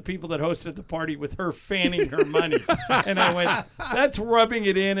note to the people that hosted the party with her fanning her money. And I went, that's rubbing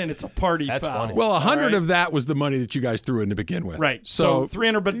it in, and it's a party foul. funny. Well, 100 right? of that was the money that you guys threw in to begin with. Right. So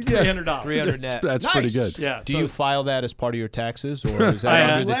 $300. $300 net. That's pretty good. Yeah. Do you file that as part of your taxes, or is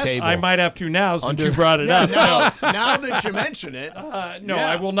that under the table? I might have to now since you brought it up. Now that you mention it. No,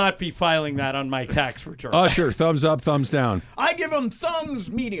 I will not be filing that on my tax return. Usher, thumbs up, thumbs down. I give him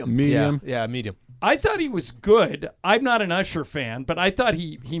thumbs medium. Medium. Yeah, medium. I thought he was good. I'm not an Usher fan, but I thought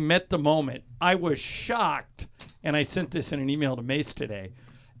he met the moment. I was shocked, and I sent this in an email to Mace today,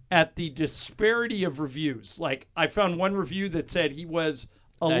 at the disparity of reviews. Like, I found one review that said he was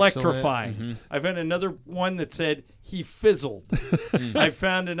electrifying. Mm-hmm. I found another one that said he fizzled. I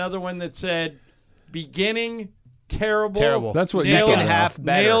found another one that said beginning terrible. That's what you nailed, thought. half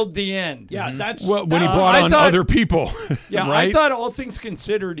better. nailed the end. Yeah, that's. Well, when he I brought on thought- other people. Yeah, right? I thought all things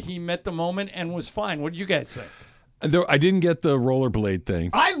considered, he met the moment and was fine. What did you guys think? I didn't get the rollerblade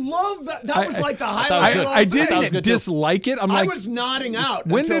thing. I love that. That was like the thought highlight. it of the was I whole thing. didn't dislike it. I'm I like, was nodding out.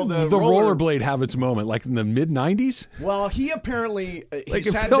 when until did the rollerblade have its moment? Like in the mid 90s? Well, he apparently Like, he's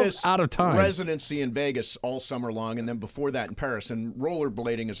it had felt this out of time. residency in Vegas all summer long, and then before that in Paris. And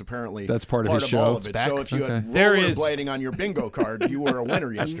rollerblading is apparently That's part of his show. all of It's it. back? So if you had Okay. There is- rollerblading on your bingo card, you were a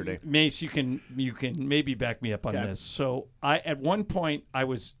winner yesterday. Mace, you can maybe back me up on Okay. this. So at one point I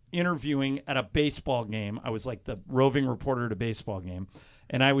was interviewing at a baseball game. I was like the roving reporter at a baseball game,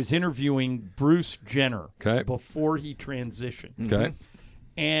 and I was interviewing Bruce Jenner before he transitioned. Okay.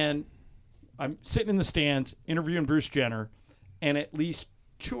 And I'm sitting in the stands interviewing Bruce Jenner, and at least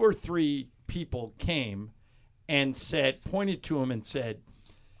 2 or 3 people came and pointed to him and said,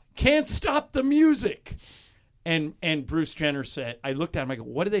 "Can't stop the music." And Bruce Jenner said, I looked at him, I go,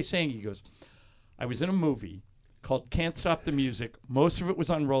 "What are they saying?" He goes, "I was in a movie called Can't Stop the Music. Most of it was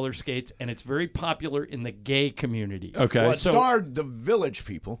on roller skates, and it's very popular in the gay community." Okay. Well, it starred the Village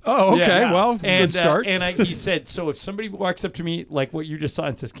People. Oh, okay. Yeah. Well, good start. He said, so if somebody walks up to me like what you just saw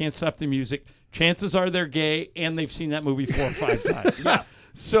and says, "Can't stop the music," chances are they're gay and they've seen that movie 4 or 5 times. Yeah.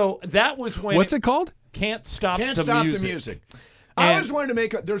 So that was when. What's it called? Can't Stop Can't the stop Music. the music. I always wanted to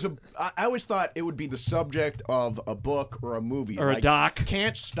make I always thought it would be the subject of a book or a movie Or a like doc.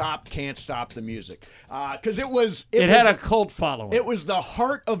 Can't stop the music, because it It had was a cult following. It was the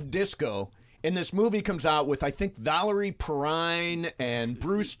heart of disco And this movie comes out with, I think, Valerie Perrine and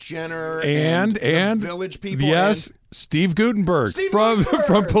Bruce Jenner and the Village People. Yes, and Steve Guttenberg from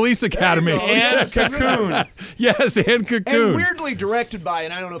Police Academy. And Cocoon. Yes, and Cocoon. And weirdly directed by,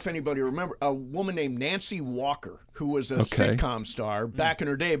 and I don't know if anybody remember, a woman named Nancy Walker, who was a sitcom star back in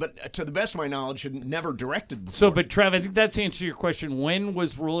her day, but to the best of my knowledge, had never directed before. So, but Trev, I think that's the answer to your question. When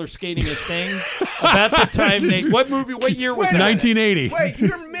was roller skating a thing? About the time what year was that? 1980. Wait,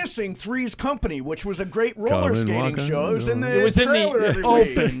 you're missing Three's Company, which was a great roller skating show. It was in the trailer in the every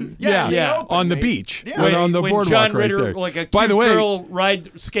week. open. Yeah, the open. on the beach. Yeah. On the when boardwalk John right Ritter, there. like a cute By the way, girl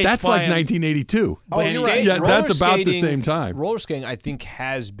skates that's by like him. 1982. Oh, you're right. Yeah, that's about the skating- same time. Roller skating, I think,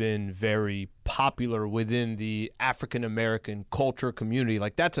 has been very popular within the African American culture community.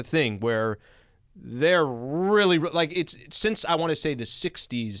 Like, that's a thing where they're really like it's since I want to say the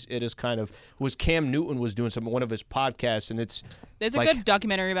 60s. It is kind of was Cam Newton was doing one of his podcasts, and there's like, a good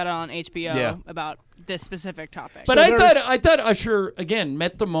documentary about it on HBO Yeah. about this specific topic. But I thought Usher again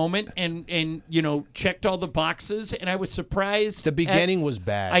met the moment and checked all the boxes, and I was surprised. The beginning was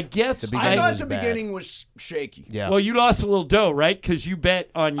bad. I guess I thought the beginning was shaky. Yeah. Well, you lost a little dough, right? Because you bet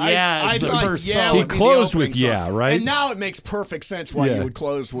on as the thought first Yeah song. He closed with Yeah, right? And now it makes perfect sense why you would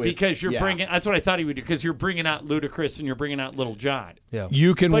close with because you're Yeah. bringing. That's what I thought he would do. Because you're bringing out Ludacris and you're bringing out Little John. Yeah.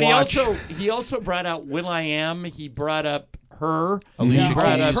 You can But watch. he also brought out Will.i.am. He brought up her. Alicia He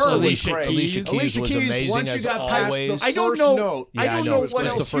brought Keys. up Her was Alicia great. Keys. Alicia Keys was amazing once you as got past always. the I don't first know. note. I Yeah, I don't know. know Just what the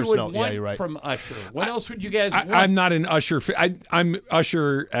else you first would note. Yeah, want you're right. from Usher. What else would you guys want? I'm not an Usher. I'm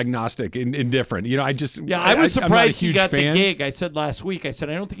Usher agnostic, indifferent. I just I was I'm not a surprised he huge got fan. the gig. I said last week. I said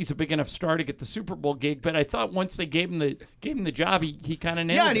I don't think he's a big enough star to get the Super Bowl gig, but I thought once they gave him the job, he kind of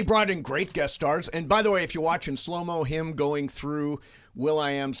nailed it. Yeah, and he brought in great guest stars. And by the way, if you watch in slow mo him going through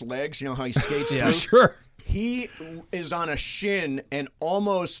Will.i.am's legs, you know how he skates through. Sure. He is on a shin and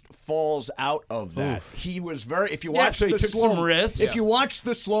almost falls out of that. He was very. If you watch so he the took slow, some risks. If you watch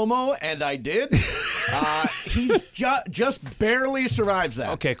the slow mo, and I did, he's just barely survives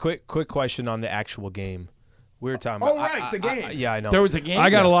that. Okay, quick question on the actual game. We were talking Oh, about. right, the game. Yeah, I know. There was a game. I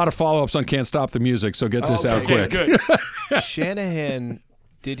got a lot of follow-ups on Can't Stop the Music, so get this out quick. Good. Shanahan.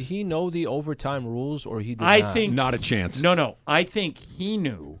 Did he know the overtime rules, or he did I not? think Not a chance. No. I think he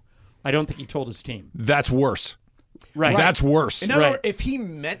knew. I don't think he told his team. That's worse. Right. That's worse. In other words, if he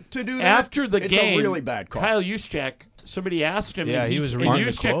meant to do that, After the it's game, a really bad call. Kyle Juszczyk, somebody asked him. Yeah, and he was and reading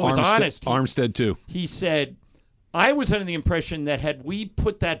the Juszczyk quote. was honest. Armstead too. He said, "I was under the impression that had we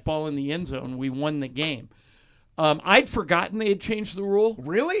put that ball in the end zone, we won the game." I'd forgotten they had changed the rule.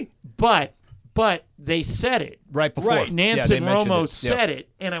 Really? But they said it right before. Right. Nance they and mentioned Romo it. said it,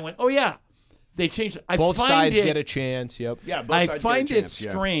 and I went, "Oh yeah, they changed it." Both sides get a chance. Yep. Yeah, both I sides find get a it chance, yeah.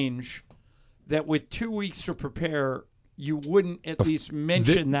 strange that with 2 weeks to prepare, you wouldn't at least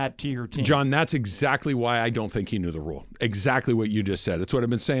mention that to your team. John, that's exactly why I don't think he knew the rule. Exactly what you just said. It's what I've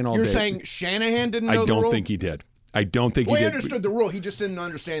been saying all You're day. saying Shanahan didn't know I the don't rule? think he did. I don't think Well, he he did. understood the rule. He just didn't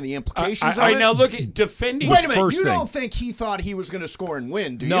understand the implications All of right, it. now look at defending. Wait a minute. first You thing. don't think he thought he was going to score and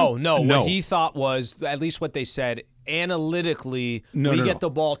win, do you? No. No. What he thought was, at least what they said, analytically, we get the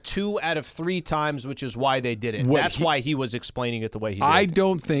ball 2 out of 3 times, which is why they did it. That's why he was explaining it the way he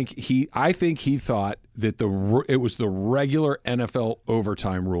did. I think he thought that it was the regular NFL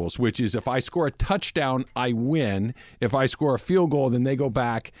overtime rules, which is if I score a touchdown, I win. If I score a field goal, then they go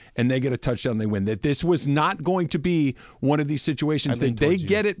back and they get a touchdown, they win. That this was not going to be one of these situations that they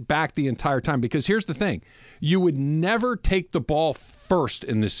get it back the entire time. Because here's the thing. You would never take the ball first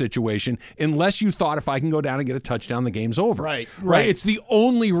in this situation unless you thought if I can go down and get a touchdown, the game's over. Right. It's the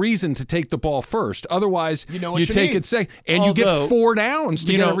only reason to take the ball first. Otherwise, you take it second. And you get 4 downs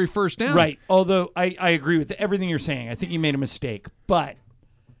to get every first down. Right. Although I agree with everything you're saying. I think you made a mistake. But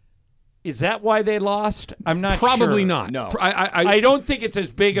is that why they lost? I'm not Probably sure. not. No. I don't think it's as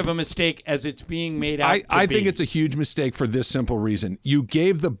big of a mistake as it's being made out to I be. think it's a huge mistake for this simple reason. You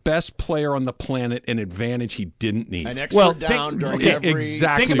gave the best player on the planet an advantage he didn't need. An extra down during every...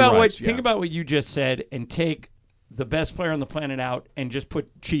 Exactly think about right. think about what you just said and take the best player on the planet out and just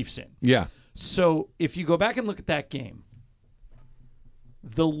put Chiefs in. Yeah. So if you go back and look at that game,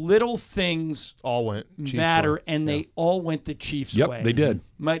 the little things all went matter, way. and they all went the Chiefs' Yep, way. they did.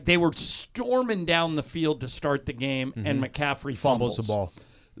 They were storming down the field to start the game, and McCaffrey fumbles the ball.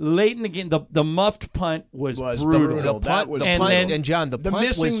 Late in the game, the muffed punt was brutal. The punt, and John, the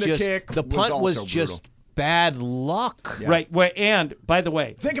punt was just the punt was just bad luck. Yeah. Right. Well, and by the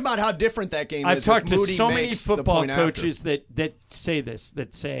way, think about how different that game I've is. talked if to Moody so many makes the football point coaches that say this,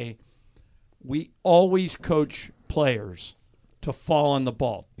 that say we always coach players to fall on the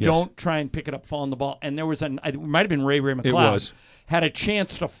ball. Yes. Don't try and pick it up, fall on the ball. And there was it might have been Ray McLeod. Had a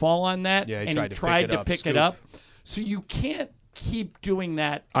chance to fall on that, and he tried to pick it up. So you can't keep doing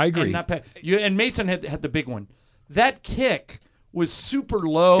that. I agree. And Mason had the big one. That kick was super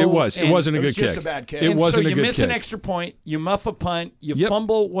low. It was. It wasn't a good kick. Just a bad kick. It wasn't a good kick. You miss an extra point. You muff a punt. You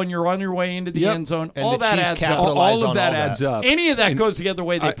fumble when you're on your way into the end zone. And all the that Chiefs adds up. All of that adds up. Any of that goes the other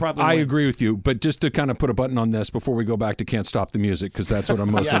way, they probably I win. agree with you. But just to kind of put a button on this before we go back to Can't Stop the Music, because that's what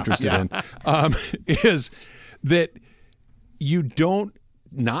I'm most interested in, is that you don't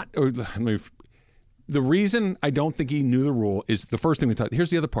the reason I don't think he knew the rule is the first thing we talked.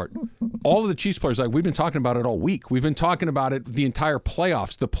 Here's the other part. All of the Chiefs players, we've been talking about it all week. We've been talking about it the entire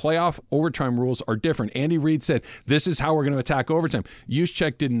playoffs. The playoff overtime rules are different. Andy Reid said, this is how we're going to attack overtime.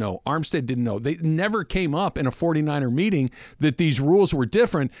 Juszczyk didn't know. Armstead didn't know. They never came up in a 49er meeting that these rules were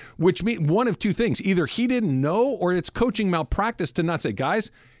different, which means one of two things. Either he didn't know or it's coaching malpractice to not say,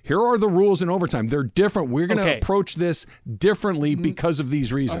 guys, here are the rules in overtime. They're different. We're going to approach this differently because of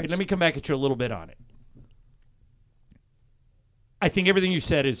these reasons. All right, let me come back at you a little bit on it. I think everything you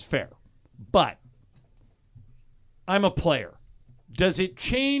said is fair, but I'm a player. Does it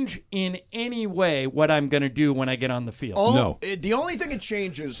change in any way what I'm going to do when I get on the field? No. The only thing it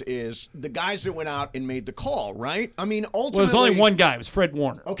changes is the guys that went out and made the call, right? I mean, ultimately... Well, there's only one guy. It was Fred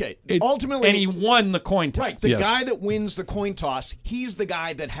Warner. Okay. Ultimately... And he won the coin toss. Right. The guy that wins the coin toss, he's the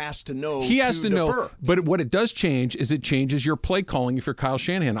guy that has to know He has to defer. know. But what it does change is it changes your play calling if you're Kyle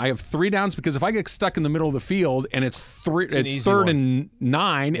Shanahan. I have 3 downs because if I get stuck in the middle of the field and it's third and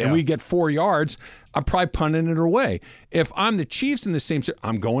 9 and we get 4 yards... I'm probably punting it away. If I'm the Chiefs in the same,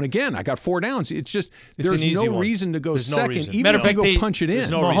 I'm going again. I got 4 downs. It's just there's no reason to go second, even if you go punch it in.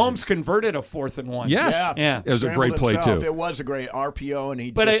 Mahomes converted a 4th and 1. Yes, yeah. It was a great play too. It was a great RPO, and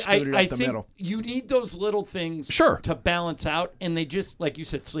he but just scooted I up the think middle. You need those little things to balance out, and they just, like you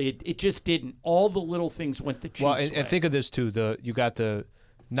said, Slee, it just didn't. All the little things went the Chiefs' way. And think of this too. You got the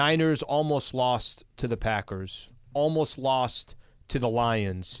Niners almost lost to the Packers, almost lost to the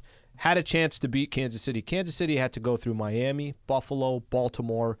Lions. Had a chance to beat Kansas City. Kansas City had to go through Miami, Buffalo,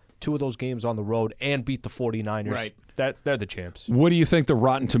 Baltimore, 2 of those games on the road, and beat the 49ers. Right. They're the champs. What do you think the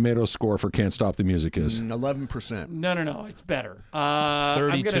Rotten Tomatoes score for Can't Stop the Music is? 11%. No, it's better.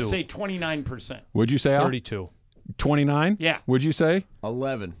 I'm going to say 29%. Would you say, Al? 32. 29? Yeah. Would you say?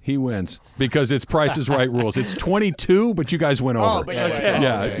 11. He wins because it's Price is Right rules. It's 22, but you guys went over. Oh, but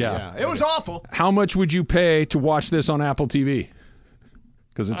yeah. It was awful. How much would you pay to watch this on Apple TV?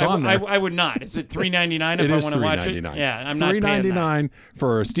 Because it's on there. I would not. Is it $3.99 if I want to watch it? Yeah, I'm not paying that. $3.99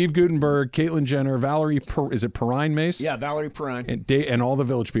 for Steve Guttenberg, Caitlyn Jenner, Valerie. Is it Perrine Mace? Yeah, Valerie Perrine. And all the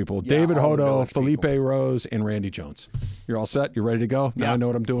Village people. David Hodo, Felipe Rose, and Randy Jones. You're all set? You ready to go? Now I know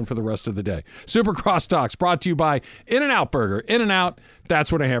what I'm doing for the rest of the day. Super Crosstalks brought to you by In-N-Out Burger. In-N-Out,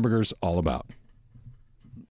 that's what a hamburger's all about.